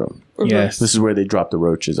bedroom. Yes. This is where they drop the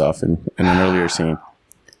roaches off in an earlier scene,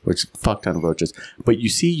 which fuck ton of roaches. But you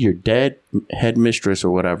see your dead headmistress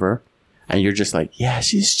or whatever, and you're just like, yeah,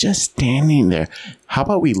 she's just standing there. How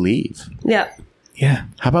about we leave? Yeah. Yeah.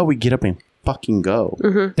 How about we get up and fucking go? Go.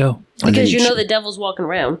 And then Because you know the devil's walking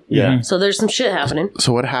around. Yeah. So there's some shit happening.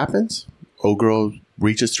 So what happens? Old girl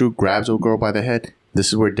reaches through, grabs old girl by the head. This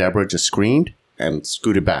is where Deborah just screamed and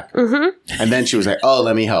scooted back. Mm-hmm. And then she was like, oh,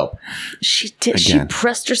 let me help. She did. Again. She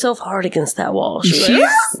pressed herself hard against that wall. She's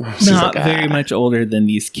not very much older than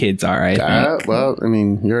these kids are, I think. Well, I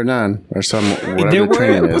mean, you're a nun or some whatever there the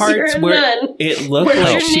training were is. parts where it looked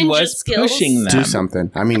like she was pushing them. Do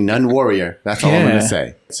something. I mean, nun warrior. That's all I'm going to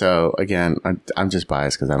say. So, again, I'm just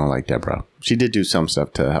biased because I don't like Deborah. She did do some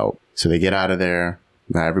stuff to help. So they get out of there.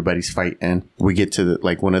 Now everybody's fighting. We get to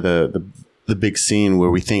one of the big scene where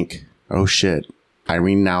we think, oh shit,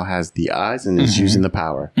 Irene now has the eyes and is using the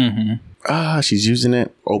power. She's using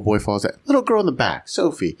it. Old boy falls out. Little girl in the back,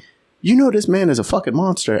 Sophie. You know this man is a fucking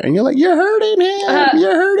monster, and you're like, you're hurting him.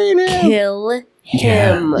 You're hurting him. Kill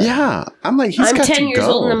him. Yeah, I'm like, I'm 10 years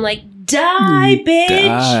old, and I'm like, die, bitch.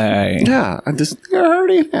 Die. Yeah, you're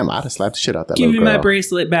hurting him. I'd have slapped the shit out that Give little me girl. my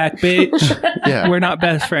bracelet back, bitch. Yeah, we're not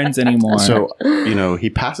best friends anymore. So he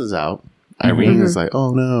passes out. Irene is like,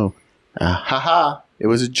 oh no, haha, it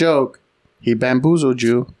was a joke. He bamboozled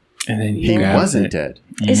you. And then he wasn't dead.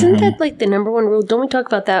 Isn't that like the number one rule? Don't we talk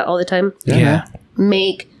about that all the time? Yeah.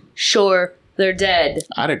 Make sure they're dead.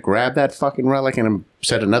 I'd have grabbed that fucking relic and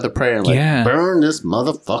said another prayer and burn this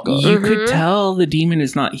motherfucker. You could tell the demon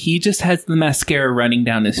is not. He just has the mascara running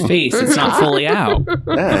down his face. It's not fully out.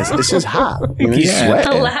 Yeah, it's just hot. He's The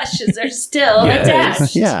sweating. lashes are still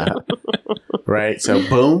attached. Yeah. Right. So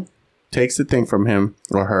boom, takes the thing from him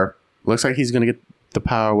or her. Looks like he's gonna get the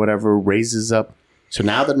power, whatever. Raises up. So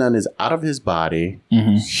now the nun is out of his body,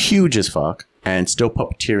 huge as fuck, and still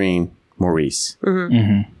puppeteering Maurice.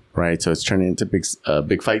 Right, so it's turning into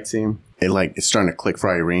big fight scene. It's starting to click for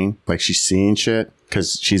Irene. Like she's seeing shit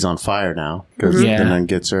because she's on fire now. Because the nun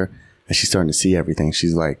gets her, and she's starting to see everything.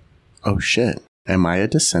 She's like, "Oh shit, am I a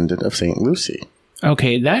descendant of Saint Lucy?"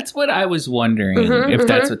 Okay, that's what I was wondering if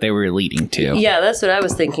that's what they were leading to. Yeah, that's what I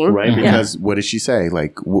was thinking. Right, because what did she say?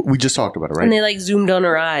 Like we just talked about it, right? And they zoomed on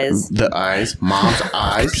her eyes. The eyes, mom's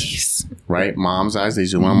eyes, right? Mom's eyes. They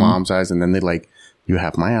zoom on mom's eyes, and then they you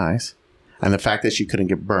have my eyes. And the fact that she couldn't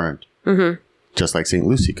get burned, just like St.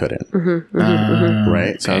 Lucy couldn't.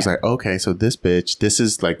 Right? So I was like, okay, so this bitch, this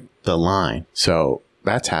is like the line. So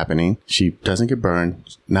that's happening. She doesn't get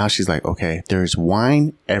burned. Now she's like, okay, there's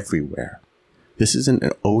wine everywhere. This isn't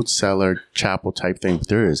an old cellar chapel type thing, but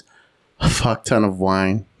there is a fuck ton of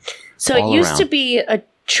wine. So it used to be a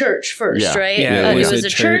church first, right? Yeah, it was a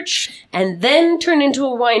church and then turned into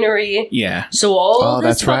a winery. Yeah. So all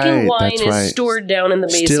this fucking wine is stored down in the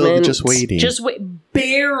basement. Still just waiting.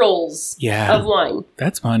 Barrels of wine.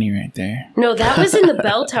 That's money right there. No, that was in the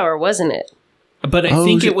bell tower, wasn't it? But I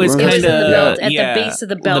think it was kind of at the base of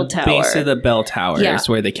the bell tower. The base of the bell tower is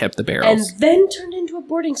where they kept the barrels. And then turned into a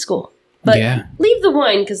boarding school. But leave the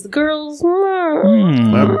wine because the girls...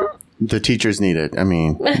 The teachers need it. I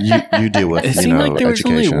mean, you deal with it seemed like there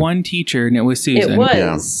education. was only one teacher, and it was Susan. It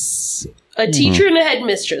was a teacher and a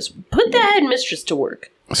headmistress. Put the headmistress to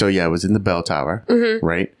work. So it was in the bell tower,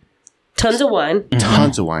 right? Tons of wine.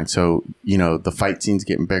 Tons of wine. So, the fight scene's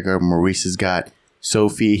getting bigger. Maurice has got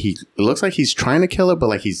Sophie. It looks like he's trying to kill her,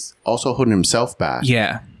 but he's also holding himself back.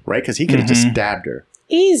 Yeah. Right? Because he could have just stabbed her.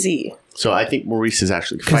 Easy. So I think Maurice is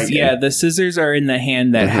actually fighting. Yeah, the scissors are in the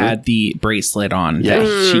hand that had the bracelet on. Yeah.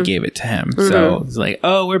 She gave it to him. So it's like,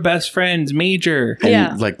 oh, we're best friends, Major.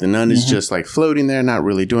 And the nun is just floating there, not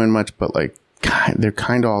really doing much, but they're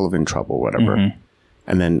kind of all in trouble, whatever.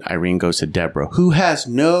 And then Irene goes to Deborah, who has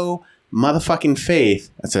no motherfucking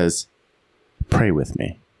faith, and says, pray with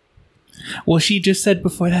me. Well, she just said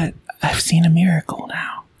before that, I've seen a miracle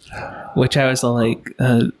now. Which I was like,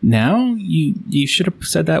 now? You should have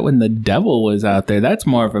said that when the devil was out there. That's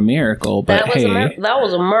more of a miracle. But that was a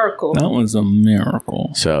miracle. That was a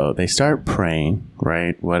miracle. So they start praying,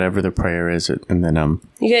 right? Whatever the prayer is. And then...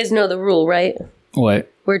 You guys know the rule, right?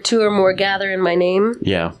 What? Where two or more gather in my name.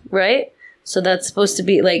 Yeah. Right? So that's supposed to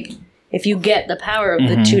be if you get the power of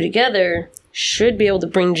the two together, should be able to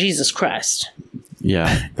bring Jesus Christ.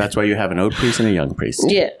 Yeah. That's why you have an old priest and a young priest.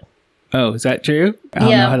 Yeah. Oh, is that true? I don't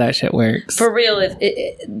know how that shit works. For real.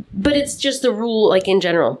 But it's just the rule, in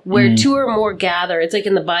general. Where two or more gather, it's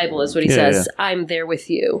in the Bible is what he says. Yeah. I'm there with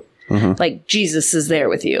you. Jesus is there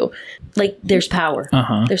with you. There's power.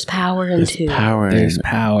 There's power in two. There's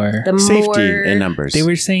power. The safety in numbers. They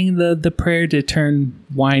were saying the prayer to turn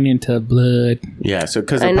wine into blood. Yeah, so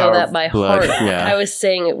because I know that by blood, heart. Yeah. I was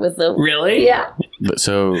saying it with the... Really? Yeah.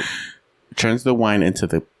 So turns the wine into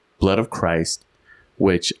the blood of Christ,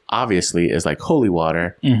 which obviously is like holy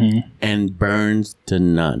water, and burns the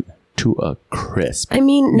nun to a crisp. I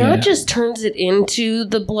mean, not just turns it into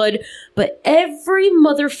the blood, but every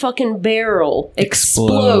motherfucking barrel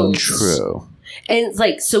explodes. True. And it's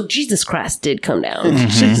like, so Jesus Christ did come down.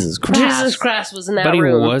 Jesus Christ. Jesus Christ was in that But he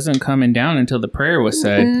room. wasn't coming down until the prayer was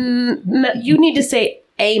said. You need to say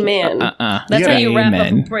amen. That's how you wrap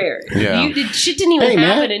up a prayer. Yeah. Shit didn't even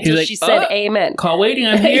happen until like, she said amen. Call waiting,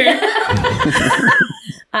 I'm here.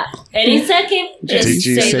 Any second, just Did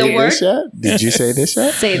you say the word. this yet? Did you say this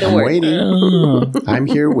yet? Say the I'm word. waiting. Oh, I'm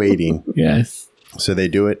here waiting. yes. So they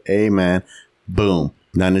do it. Amen. Boom.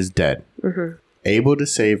 Nun is dead. Able to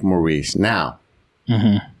save Maurice. Now,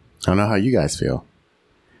 I don't know how you guys feel,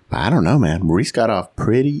 but I don't know, man. Maurice got off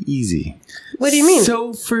pretty easy. What do you mean?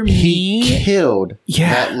 So for He me, killed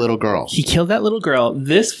that little girl. he killed that little girl.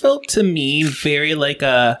 This felt to me very like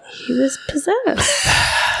a... He was possessed.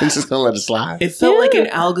 I'm just going to let it slide. It felt like an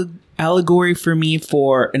allegory for me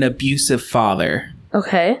for an abusive father.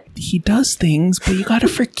 Okay. He does things, but you gotta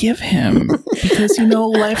forgive him. Because,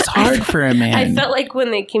 life's hard for a man. I felt like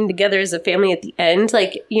when they came together as a family at the end,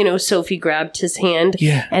 like, Sophie grabbed his hand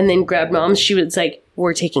and then grabbed Mom's. She was like,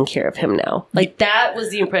 we're taking care of him now. Like, that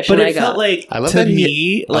was the impression But I it got. felt like, I love to that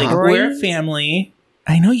me, we're a family.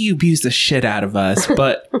 I know you abuse the shit out of us,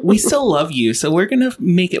 but we still love you, so we're gonna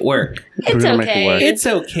make it work. It's gonna make it okay. work. It's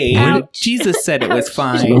okay. Ouch. Jesus said it was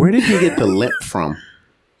fine. Where did he get the limp from?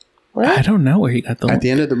 I don't know where he got the... At the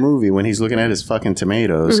end of the movie, when he's looking at his fucking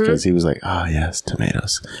tomatoes, because he was like, oh, yes,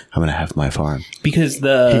 tomatoes. I'm going to have my farm. Because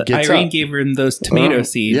the He gets Irene up. gave him those tomato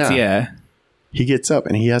seeds, yeah. He gets up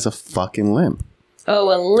and he has a fucking limp.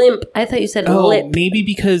 Oh, a limp. I thought you said lip. Maybe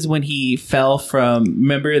because when he fell from...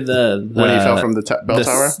 Remember the When he fell from the bell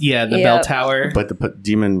tower? Yeah, the bell tower. But the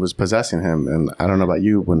demon was possessing him. And I don't know about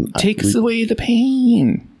you. Takes away the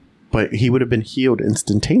pain. But he would have been healed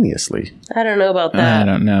instantaneously. I don't know about that. I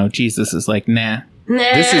don't know. Jesus is like, nah.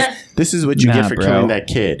 This is what you get for bro. killing that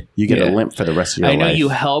kid. You get a limp for the rest of your life. I know you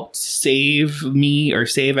helped save me or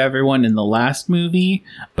save everyone in the last movie,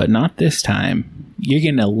 but not this time. You're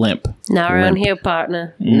getting a limp. Not around here,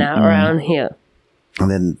 partner. Not around here. And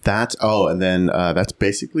then that's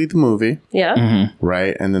basically the movie. Yeah.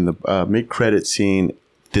 Right? And then the mid-credit scene,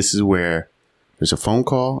 this is where there's a phone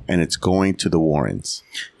call and it's going to the Warrens.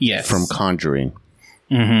 Yes. From Conjuring.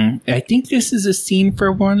 I think this is a scene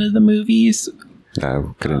for one of the movies. I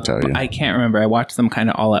couldn't tell you. I can't remember. I watched them kind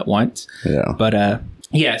of all at once. Yeah. But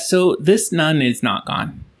so this nun is not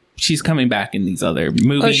gone. She's coming back in these other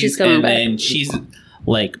movies. Oh, she's coming back. And she's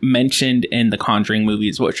like mentioned in the Conjuring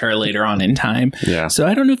movies, which are later on in time. Yeah. So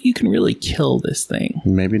I don't know if you can really kill this thing.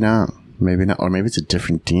 Maybe not. Maybe not. Or maybe it's a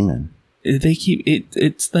different demon. They keep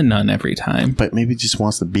it's the nun every time. But maybe it just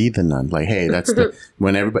wants to be the nun. Like, hey, that's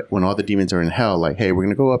when all the demons are in hell, like, hey, we're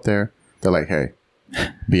gonna go up there. They're like, hey,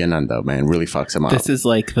 be a nun though, man. Really fucks them up. This is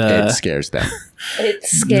like the it scares them. It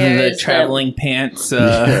scares the traveling pants.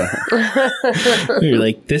 You're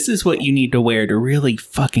like, this is what you need to wear to really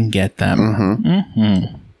fucking get them.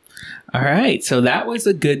 All right, so that was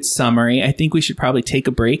a good summary. I think we should probably take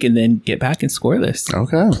a break and then get back and score this.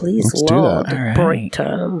 Okay, Please, let's do Lord. that. All right. Break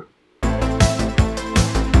time.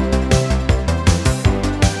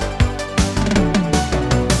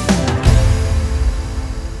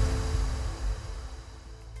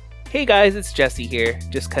 Hey guys, it's Jesse here.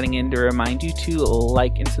 Just cutting in to remind you to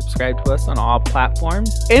like and subscribe to us on all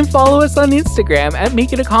platforms and follow us on Instagram at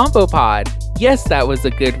Make It a Combo Pod. Yes, that was a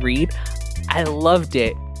good read. I loved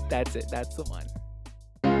it. That's it. That's the one.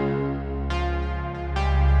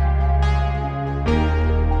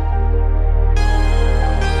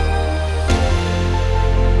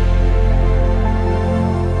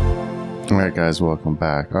 All right, guys, welcome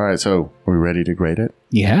back. All right, so are we ready to grade it?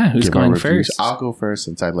 Yeah, who's Give our going reviews? first? I'll go first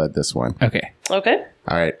since I led this one. Okay. Okay.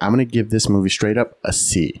 All right, I'm going to give this movie straight up a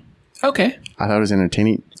C. Okay. I thought it was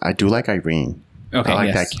entertaining. I do like Irene. Okay. I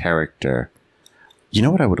like yes. that character. You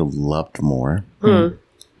know what I would have loved more?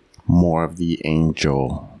 More of the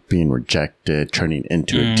angel being rejected, turning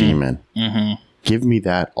into a demon. Give me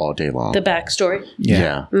that all day long. The backstory.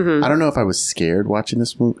 Yeah. I don't know if I was scared watching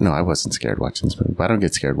this movie. No, I wasn't scared watching this movie. But I don't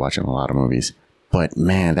get scared watching a lot of movies. But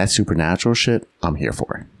man, that supernatural shit, I'm here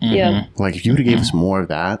for. Yeah. Like, if you would have gave us more of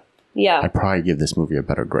that, Yeah. I'd probably give this movie a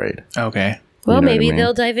better grade. Okay. Well, You know what maybe I mean?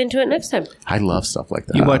 they'll dive into it next time. I love stuff like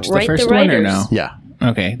that. You watched the Write first the one or writers. no? Yeah.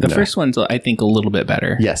 Okay. The first one's, I think, a little bit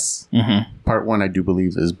better. Yes. Part one, I do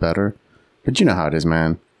believe, is better. But you know how it is,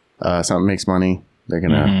 man. Something makes money, they're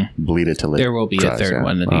going to bleed it till it There will be dries, a third yeah.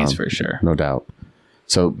 one of these for sure. No doubt.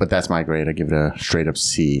 So, but that's my grade. I give it a straight up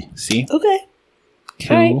C. See? Okay.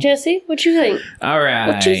 Cool. All right, Jesse, what you think? All right.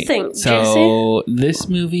 What you think, So this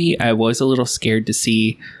movie, I was a little scared to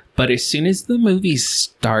see, But as soon as the movie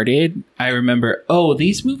started, I remember,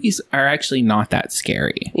 these movies are actually not that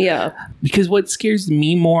scary. Yeah. Because what scares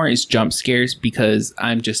me more is jump scares, because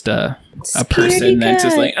I'm just a person that's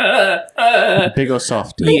just like, big old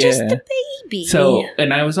softy. I'm just a baby. So,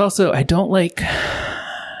 and I was also, I don't like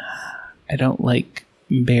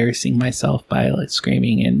embarrassing myself by like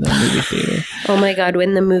screaming in the movie theater. Oh my God,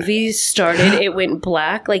 when the movie started, it went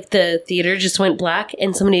black. Like the theater just went black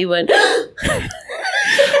and somebody went...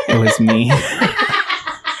 It was me.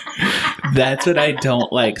 That's what I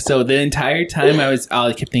don't like. So the entire time all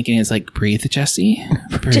I kept thinking is like, breathe, Jesse.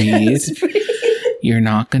 Breathe. You're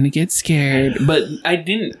not going to get scared. But I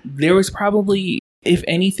didn't. There was probably, if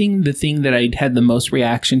anything, the thing that I had the most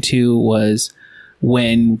reaction to was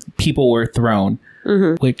when people were thrown.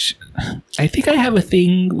 Mm-hmm. Which I think I have a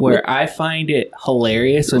thing where I find it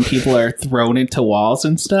hilarious when people are thrown into walls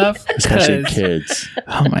and stuff. Especially kids.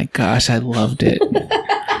 Oh my gosh, I loved it.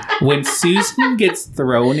 When Susan gets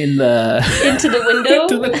thrown into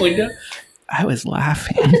the window, I was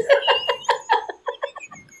laughing.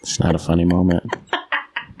 It's not a funny moment.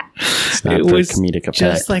 It's not it for was comedic effect.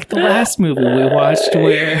 Just like the last movie we watched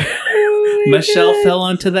where Michelle fell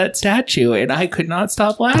onto that statue and I could not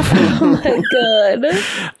stop laughing. Oh my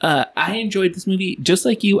God. I enjoyed this movie. Just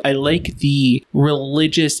like you, I like the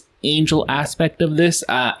religious angel aspect of this.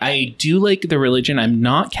 I do like the religion. I'm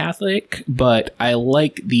not Catholic, but I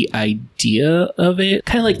like the idea of it.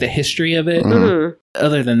 Kind of like the history of it. Mm-hmm.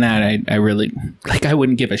 Other than that, I really, like, I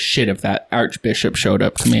wouldn't give a shit if that archbishop showed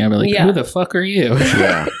up to me. I'd be like, who the fuck are you?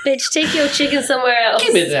 Yeah. Bitch, take your chicken somewhere else.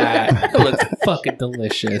 Give me that. That looks fucking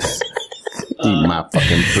delicious. Eat my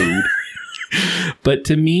fucking food. But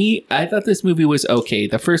to me, I thought this movie was okay.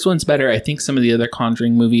 The first one's better. I think some of the other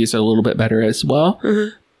Conjuring movies are a little bit better as well.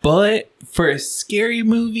 Mm-hmm. But for a scary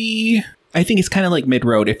movie, I think it's kind of like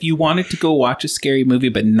mid-road. If you wanted to go watch a scary movie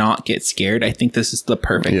but not get scared, I think this is the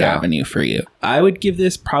perfect avenue for you. I would give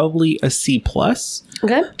this probably a C+.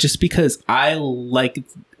 Okay. Just because I like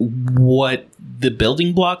what the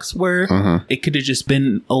building blocks were. Mm-hmm. It could have just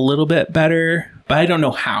been a little bit better, but I don't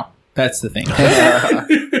know how. That's the thing.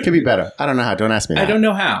 Could be better. I don't know how. Don't ask me that. I don't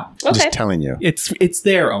know how. I'm just telling you. It's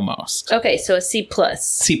there almost. Okay, so a C+.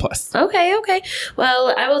 C+. Okay.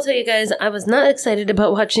 Well, I will tell you guys, I was not excited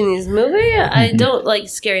about watching this movie. I don't like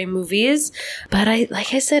scary movies, but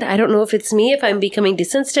like I said, I don't know if it's me, if I'm becoming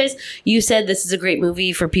desensitized. You said this is a great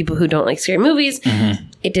movie for people who don't like scary movies. Mm-hmm.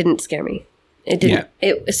 It didn't scare me. It didn't.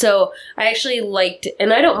 Yeah. So I actually liked,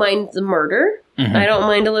 and I don't mind the murder. Mm-hmm. I don't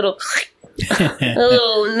mind a little... a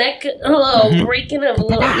little neck, a little breaking of a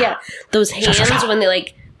little, those hands when they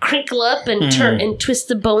like crinkle up and turn and twist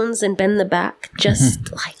the bones and bend the back,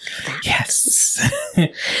 just like that. Yes.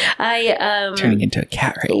 I turning into a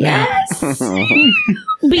cat right yes. now.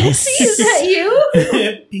 Binksy, is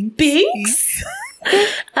that you? Binks?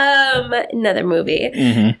 Another movie.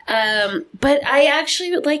 Mm-hmm. But I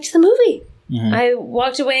actually liked the movie. Mm-hmm. I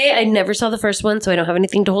walked away. I never saw the first one, so I don't have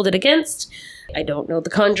anything to hold it against. I don't know the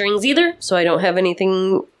Conjurings either, so I don't have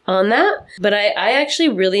anything on that. But I actually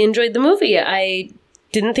really enjoyed the movie. I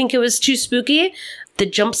didn't think it was too spooky. The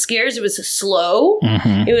jump scares, it was slow.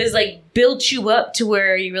 Mm-hmm. It was like built you up to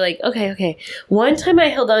where you were like, okay. One time I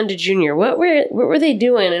held on to Junior. What were they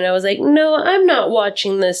doing? And I was like, no, I'm not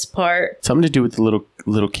watching this part. Something to do with the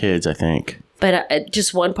little kids, I think. But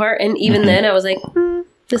just one part, and even then I was like,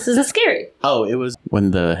 this isn't scary. Oh, it was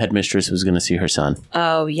when the headmistress was going to see her son.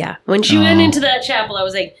 Oh, yeah. When she went into that chapel, I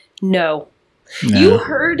was like, no. You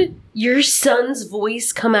heard your son's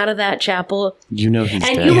voice come out of that chapel. You know he's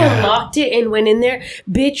dead. And you unlocked it and went in there.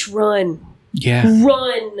 Bitch, run. Yeah.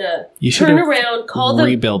 Run. You turn around, call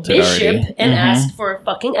the bishop and ask for a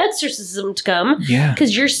fucking exorcism to come. Yeah.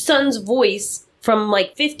 Because your son's voice from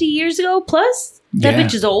like 50 years ago plus, that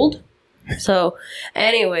bitch is old. So,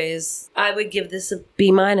 anyways, I would give this a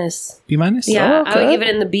B-. B-? Yeah, I would give it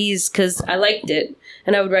in the B's because I liked it.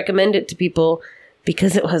 And I would recommend it to people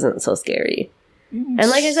because it wasn't so scary. And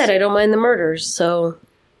like I said, I don't mind the murders. So,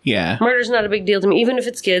 yeah, murder's not a big deal to me. Even if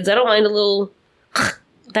it's kids, I don't mind a little...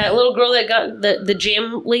 that little girl that got the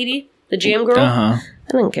jam lady, the jam girl. Uh-huh.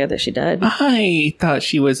 I didn't care that she died. I thought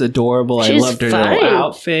she was adorable. I loved her little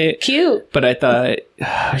outfit. Cute. But I thought,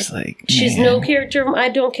 I was like, she's no character. I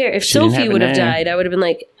don't care. If Sophie would have died, I would have been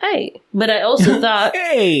like, hey. But I also thought,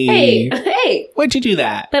 hey. Why'd you do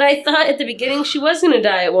that? But I thought at the beginning she was going to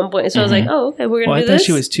die at one point. So I was like, oh, okay, we're going to do this. I thought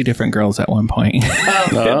she was two different girls at one point.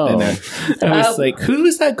 I was like,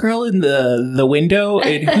 who's that girl in the window?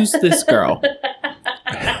 And who's this girl?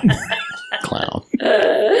 Clown.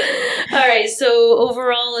 All right, so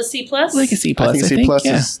overall a C+? Like a C+, I think C+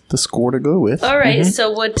 is the score to go with. All right,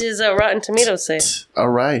 so what does Rotten Tomatoes say? All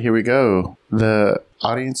right, here we go. The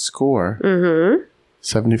audience score,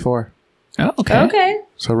 74. Oh, okay. Okay.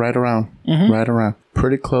 So right around. Right around.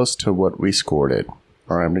 Pretty close to what we scored it.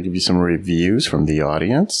 All right, I'm going to give you some reviews from the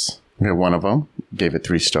audience. Okay, one of them gave it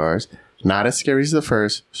 3 stars. Not as scary as the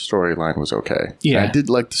first. Storyline was okay. Yeah. I did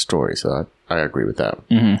like the story, so I agree with that.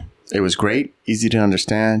 It was great, easy to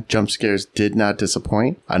understand. Jump scares did not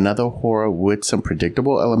disappoint. Another horror with some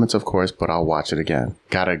predictable elements, of course, but I'll watch it again.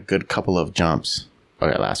 Got a good couple of jumps.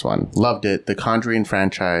 Okay, last one. Loved it. The Conjuring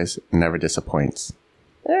franchise never disappoints.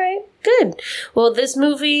 All right, good. Well, this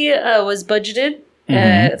movie was budgeted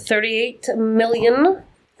at $38 million.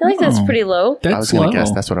 I feel like that's pretty low. I was going to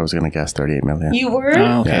guess. That's what I was going to guess. 38 million. You were?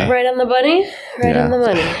 Oh, okay. Right on the money? Right on the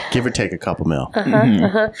money. Give or take a couple mil.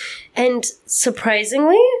 And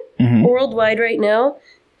surprisingly, worldwide right now,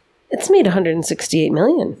 it's made $168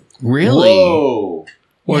 million. Really? Whoa.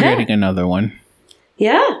 We're getting another one.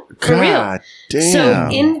 Yeah, for real. God damn. So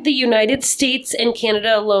in the United States and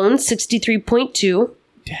Canada alone, 63.2.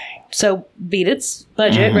 Dang. So beat its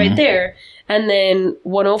budget right there. And then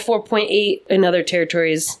 104.8 in other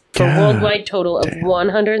territories for a worldwide total of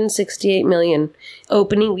 168 million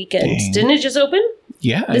opening weekend. Dang. Didn't it just open?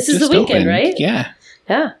 Yeah. This is the weekend, opened. right? Yeah.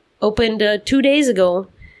 Yeah. Opened 2 days ago.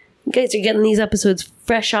 You guys are getting these episodes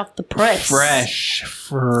fresh off the press. Fresh.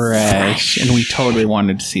 And we totally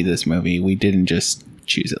wanted to see this movie. We didn't just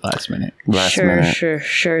choose it last minute.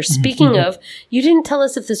 Sure. Speaking of, you didn't tell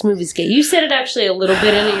us if this movie's gay. You said it actually a little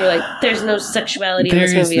bit, and you're like, "There's no sexuality in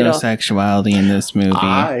this movie at all." There is no sexuality in this movie.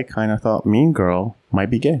 I kind of thought Mean Girl might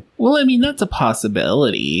be gay. Well, I mean, that's a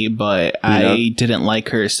possibility, but I didn't like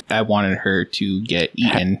her. So I wanted her to get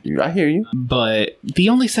eaten. I hear you. But the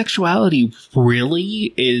only sexuality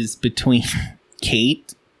really is between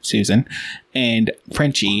Kate, Susan, and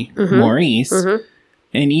Frenchie, Maurice.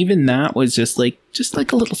 And even that was just like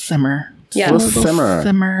a little simmer. Yeah. A little simmer.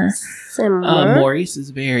 Maurice is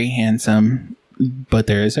very handsome, but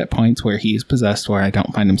there is at points where he's possessed where I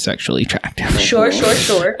don't find him sexually attractive. Sure.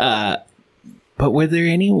 But were there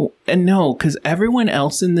any... no, because everyone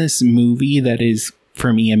else in this movie that is,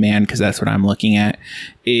 for me, a man, because that's what I'm looking at,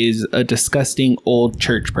 is a disgusting old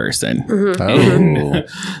church person. Oh.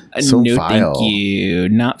 So no, vile. thank you.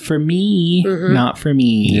 Not for me. Not for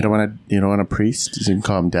me. You don't want a priest? You can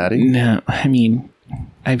call him daddy? No, I mean...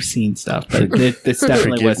 I've seen stuff, but this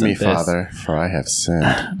definitely Forgive wasn't me, this. Father, for I have sinned.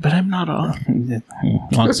 But I'm not all...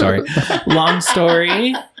 Long story. Long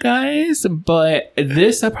story, guys. But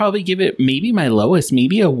this, I'll probably give it maybe my lowest,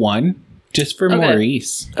 maybe a 1, just for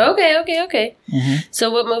Maurice. Okay. So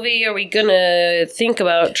what movie are we going to think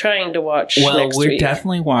about trying to watch next we're week?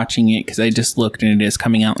 definitely watching it because I just looked and it is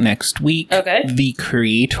coming out next week. Okay. The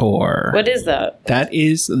Creator. What is that? That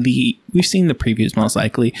is the... We've seen the previews most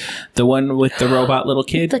likely. The one with the robot little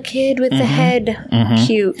kid. The kid with the head.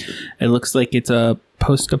 Cute. It looks like it's a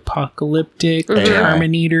post-apocalyptic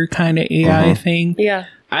Terminator kind of AI thing. Yeah.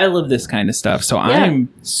 I love this kind of stuff, so I'm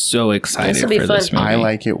so excited for this movie. I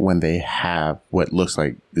like it when they have what looks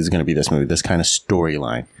like is going to be this movie, this kind of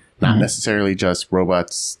storyline. Not necessarily just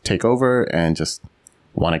robots take over and just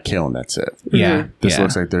want to kill and that's it. Yeah. This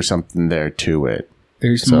looks like there's something there to it.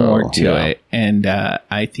 There's more to it, and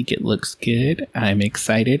I think it looks good. I'm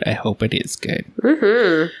excited. I hope it is good.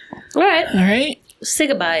 All right. Say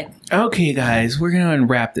goodbye. Okay, guys, we're going to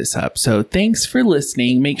wrap this up. So thanks for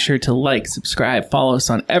listening. Make sure to like, subscribe, follow us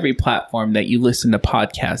on every platform that you listen to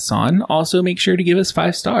podcasts on. Also, make sure to give us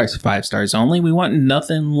 5 stars. 5 stars only. We want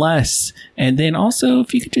nothing less. And then also,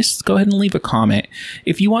 if you could just go ahead and leave a comment.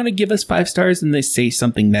 If you want to give us 5 stars and they say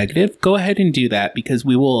something negative, go ahead and do that because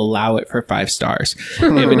we will allow it for 5 stars.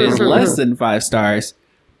 If it is less than 5 stars,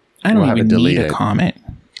 I don't even need a comment.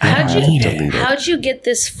 How'd you get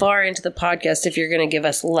this far into the podcast if you're going to give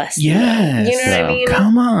us less? Yes. You know what I mean?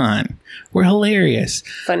 Come on. We're hilarious.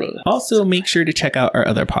 Funny. Also, make sure to check out our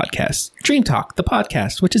other podcasts. Dream Talk, the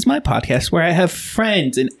podcast, which is my podcast where I have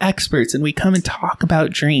friends and experts and we come and talk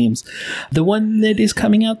about dreams. The one that is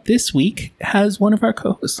coming out this week has one of our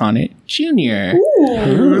co-hosts on it, Junior.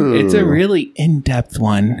 Ooh. It's a really in-depth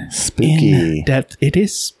one. Spooky. In-depth. It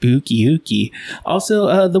is spooky-ooky.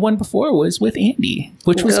 Also, the one before was with Andy,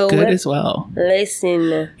 which was good as well.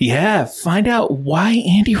 Listen. Yeah, find out why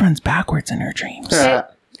Andy runs backwards in her dreams.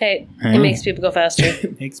 Hey, it makes people go faster.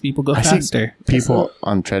 It makes people go faster. People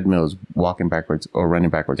on treadmills walking backwards or running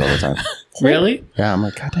backwards all the time. Really? Yeah, I'm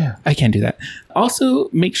like, goddamn. I can't do that. Also,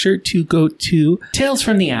 make sure to go to Tales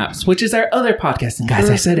from the Apps, which is our other podcast. And guys,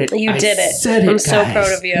 I said it. You did it. Said it, I'm so guys.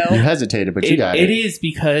 proud of you. You hesitated, but you got it. It is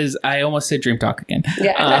because I almost said Dream Talk again.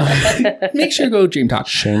 Yeah. Make sure to go Dream Talk.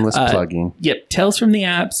 Shameless plugging. Yep. Tales from the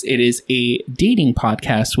Apps. It is a dating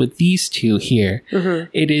podcast with these two here. Mm-hmm.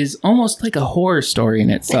 It is almost like a horror story in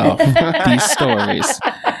itself, these stories.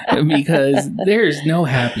 Because there's no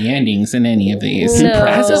happy endings in any of these. No.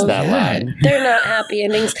 As of that line. They're not happy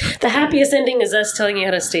endings. The happiest ending is us telling you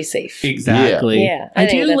how to stay safe. Exactly. Yeah. I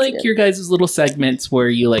think do that's like good. your guys' little segments where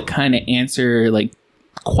you like kind of answer like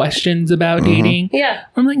questions about dating. Yeah.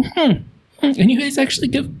 I'm like, and you guys actually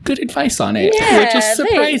give good advice on it, Yeah, which is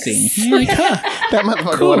surprising. thanks. I'm like, huh. That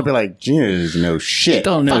motherfucker Cool. would have been like, Gina doesn't know shit.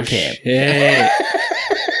 Don't know Fuck him. shit.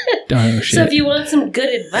 Don't know shit. So if you want some good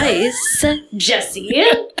advice, Jesse,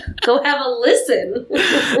 go have a listen.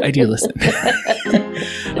 I do listen.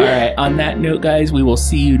 All right. On that note, guys, we will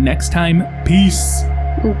see you next time. Peace.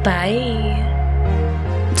 Bye.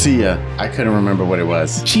 See ya. I couldn't remember what it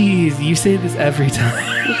was. Jeez, you say this every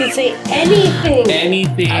time. You can say anything.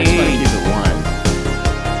 Anything. I just want to keep it one.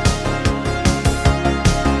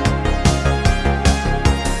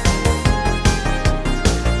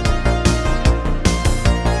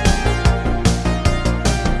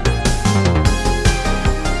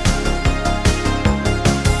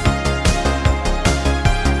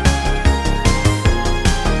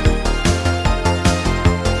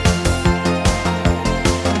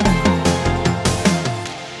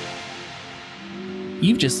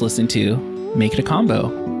 You've just listened to Make It a Combo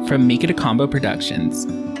from Make It a Combo Productions.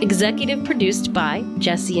 Executive produced by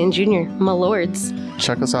Jesse and Junior, my lords.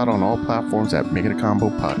 Check us out on all platforms at Make It a Combo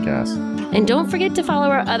Podcast. And don't forget to follow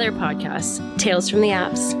our other podcasts, Tales from the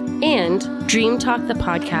Apps and Dream Talk the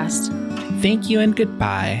Podcast. Thank you and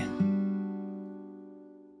goodbye.